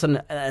all of a sudden,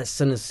 as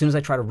soon as I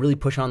try to really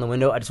push on the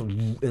window, I just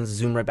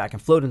zoom right back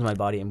and float into my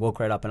body and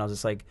woke right up, and I was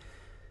just like,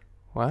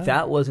 wow,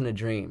 that wasn't a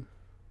dream.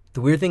 The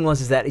weird thing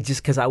was that it's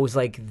just because I was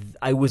like,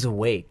 I was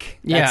awake.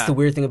 Yeah. That's the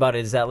weird thing about it,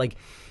 is that like,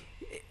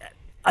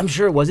 I'm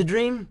sure it was a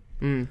dream,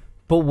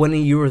 but when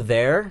you were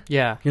there,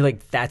 Yeah. you're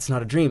like, that's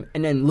not a dream.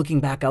 And then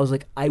looking back, I was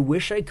like, I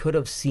wish I could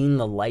have seen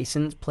the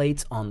license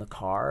plates on the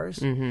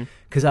cars,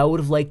 because I would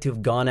have liked to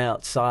have gone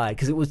outside,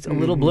 because it was a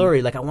little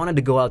blurry. Like I wanted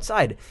to go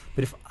outside,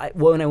 but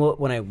when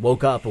I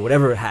woke up or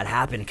whatever had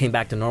happened, came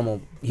back to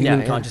normal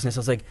human consciousness,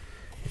 I was like,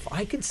 if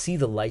I could see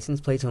the license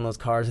plates on those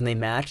cars and they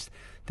matched,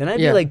 then I'd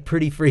be like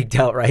pretty freaked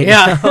out right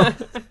now.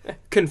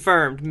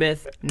 Confirmed.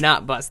 Myth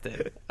not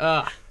busted.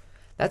 Ugh.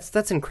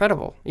 That's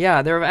incredible.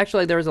 Yeah, there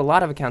was a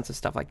lot of accounts of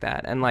stuff like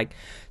that, and like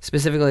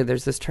specifically,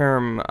 there's this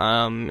term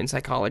in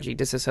psychology,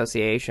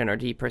 disassociation or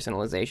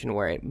depersonalization,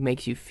 where it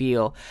makes you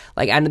feel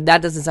like, and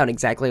that doesn't sound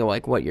exactly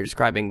like what you're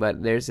describing,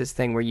 but there's this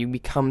thing where you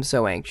become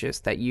so anxious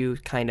that you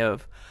kind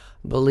of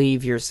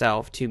believe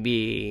yourself to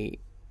be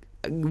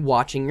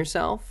watching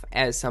yourself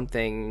as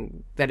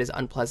something that is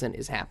unpleasant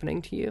is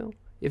happening to you.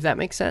 If that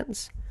makes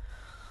sense.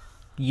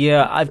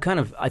 Yeah, I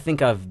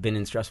think I've been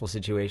in stressful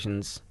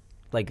situations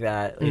like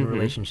that, in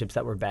relationships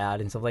that were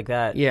bad and stuff like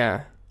that.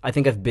 Yeah. I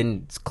think I've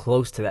been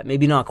close to that.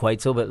 Maybe not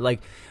quite so, but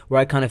like where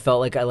I kind of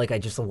felt like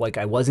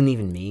I wasn't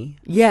even me.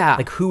 Yeah.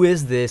 Like, who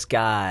is this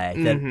guy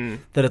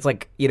that it's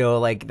like,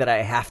 like that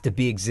I have to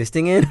be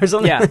existing in or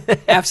something? Yeah.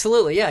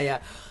 Absolutely. Yeah.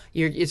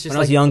 It's just when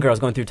I was younger, I was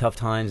going through tough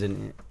times,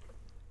 and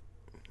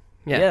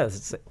yeah,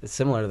 it's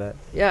similar to that.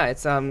 Yeah,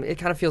 it's it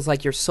kind of feels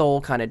like your soul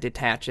kind of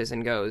detaches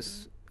and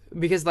goes,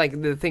 because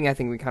like the thing I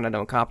think we kind of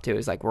don't cop to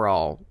is like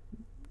we're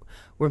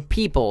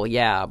people,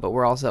 yeah, but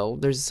we're also,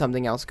 there's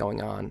something else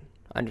going on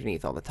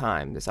underneath all the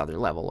time, this other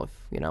level of,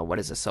 what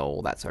is a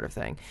soul, that sort of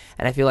thing.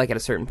 And I feel like at a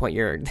certain point,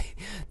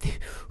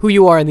 who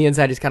you are on the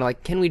inside is kind of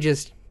like, can we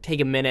just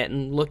take a minute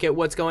and look at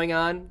what's going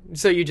on?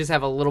 So you just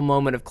have a little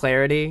moment of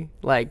clarity,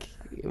 like,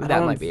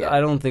 that might be it. I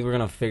don't think we're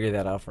going to figure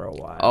that out for a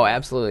while. Oh,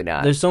 absolutely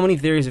not. There's so many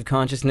theories of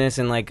consciousness,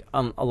 and like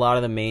a lot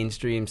of the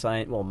mainstream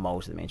science, well,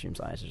 most of the mainstream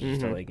science is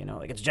just like,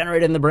 like it's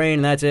generated in the brain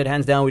and that's it,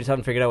 hands down. We just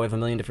haven't figured out. We have a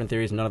million different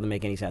theories and none of them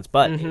make any sense.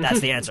 But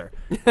that's the answer.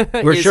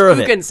 We're sure of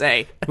it. Who can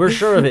say? We're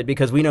sure of it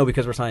because we know,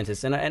 because we're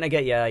scientists. And I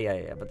get,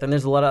 yeah. But then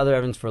there's a lot of other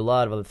evidence for a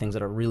lot of other things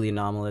that are really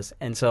anomalous.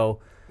 And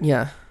so,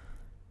 yeah.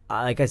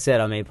 Like I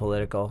said, I'm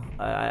apolitical.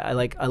 I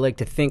like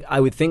to think. I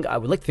would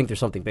like to think there's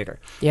something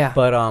bigger. Yeah.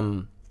 But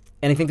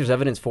and I think there's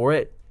evidence for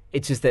it.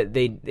 It's just that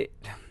they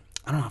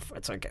I don't know.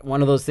 It's like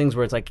one of those things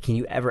where it's like, can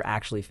you ever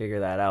actually figure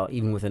that out,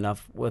 even with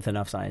enough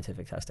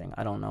scientific testing?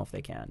 I don't know if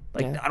they can.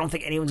 Like, I don't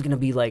think anyone's gonna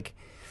be like,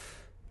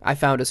 I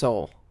found a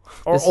soul,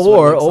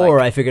 or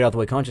I figured out the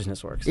way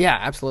consciousness works. Yeah,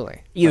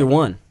 absolutely. Either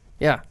one.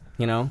 Yeah.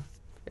 Yeah,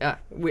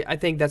 I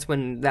think that's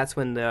when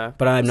the.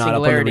 But I'm not up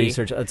on the singularity.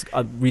 research. It's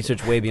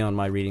research way beyond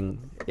my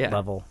reading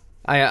level.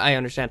 I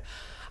understand,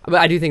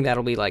 but I do think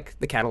that'll be like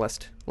the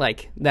catalyst.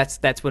 Like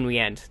that's when we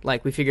end.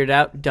 Like we figured it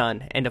out,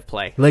 done, end of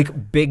play.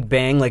 Like Big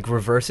Bang, like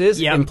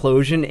reverses,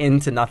 implosion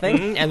into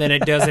nothing, and then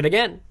it does it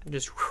again.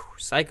 Just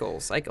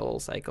cycle.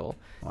 Wow.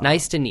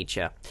 Nice to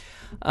Nietzsche.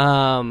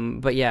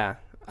 But yeah,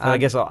 I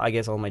guess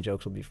all my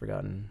jokes will be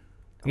forgotten.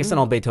 I guess then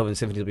all Beethoven's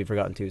symphonies will be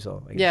forgotten too.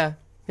 So I guess.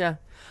 Yeah.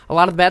 A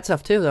lot of the bad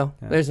stuff too, though.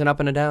 Yeah. There's an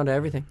up and a down to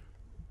everything.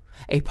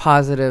 A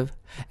positive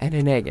and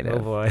a negative. Oh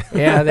boy.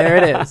 Yeah, there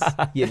it is.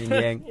 Yin and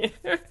yang.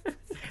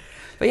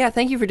 But yeah,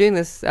 thank you for doing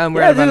this. This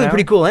is a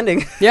pretty cool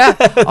ending. Yeah.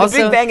 Also,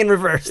 Big Bang in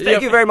reverse.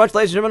 Thank you very much,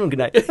 ladies and gentlemen. Good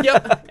night.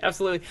 Yep,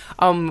 absolutely.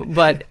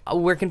 But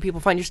where can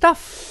people find your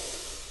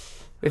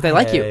stuff? If they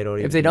like you.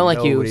 If they don't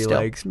like you, still.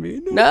 Nobody likes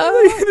me.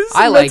 No, this is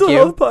I a like mental you.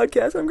 Health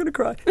podcast. I'm going to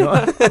cry.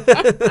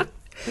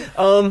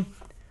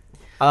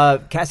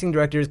 Casting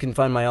directors can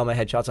find all my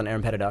headshots on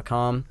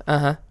aaronpetta.com.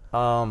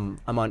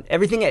 I'm on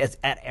everything at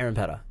Aaron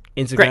Petta.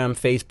 Instagram,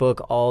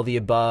 Facebook, all the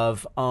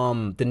above.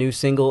 The new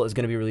single is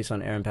going to be released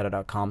on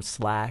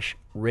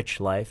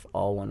aaronpetta.com/richlife,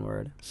 all one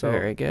word. So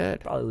very good.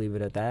 Probably leave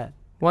it at that.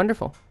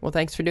 Wonderful. Well,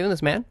 thanks for doing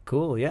this, man.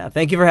 Cool, yeah.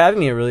 Thank you for having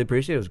me. I really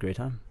appreciate it. It was a great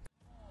time.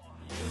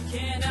 You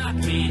can't knock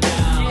me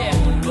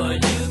down, but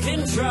you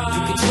can try. You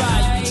can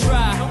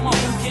try. Come on,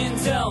 you can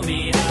tell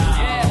me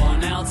how.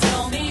 Now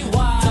tell me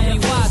why.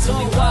 Tell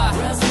me why.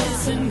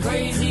 Restless and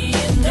crazy,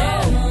 and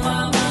no,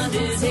 my mind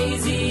is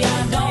hazy.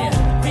 I don't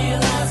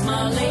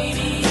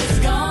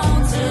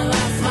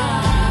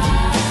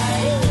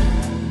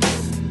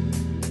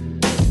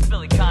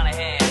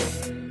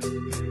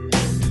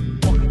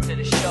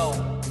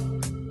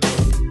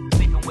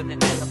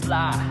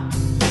fly.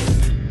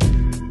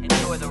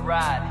 Enjoy the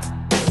ride.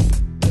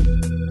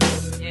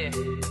 Yeah,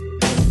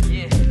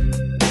 yeah,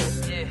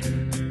 yeah,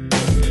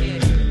 yeah,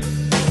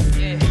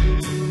 yeah.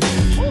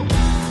 Woo.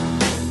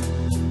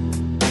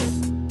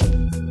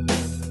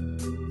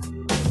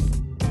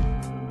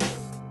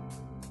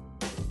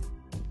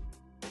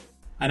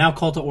 I now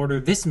call to order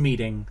this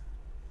meeting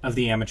of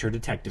the Amateur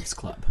Detectives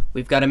Club.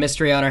 We've got a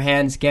mystery on our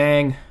hands,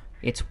 gang.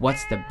 It's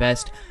What's the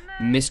Best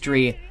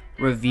Mystery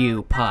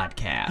Review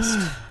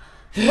Podcast.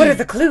 What are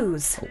the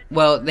clues?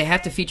 Well, they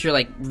have to feature,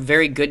 like,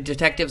 very good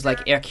detectives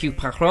like Hercule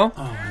Poirot.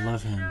 Oh, I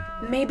love him.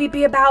 Maybe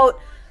be about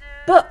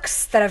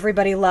books that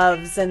everybody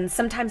loves and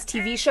sometimes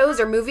TV shows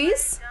or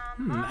movies.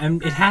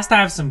 And it has to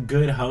have some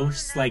good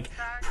hosts. Like,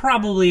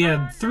 probably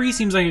a 3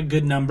 seems like a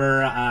good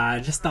number.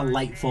 Just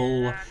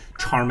delightful,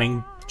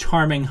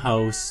 charming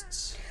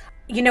hosts.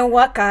 You know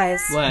what,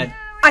 guys? What?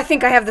 I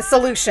think I have the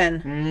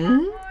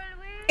solution.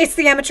 It's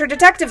the Amateur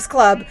Detectives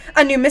Club,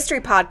 a new mystery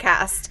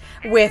podcast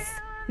with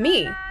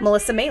me,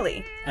 Melissa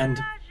Maley. And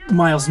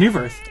Miles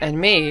Newverth. And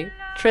me,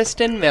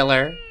 Tristan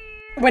Miller.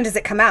 When does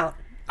it come out?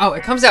 Oh,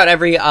 it comes out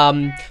every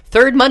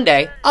third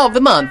Monday of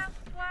the month.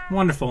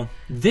 Wonderful.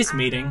 This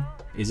meeting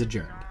is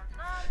adjourned.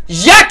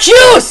 Jacques!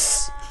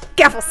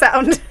 Gavel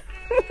sound.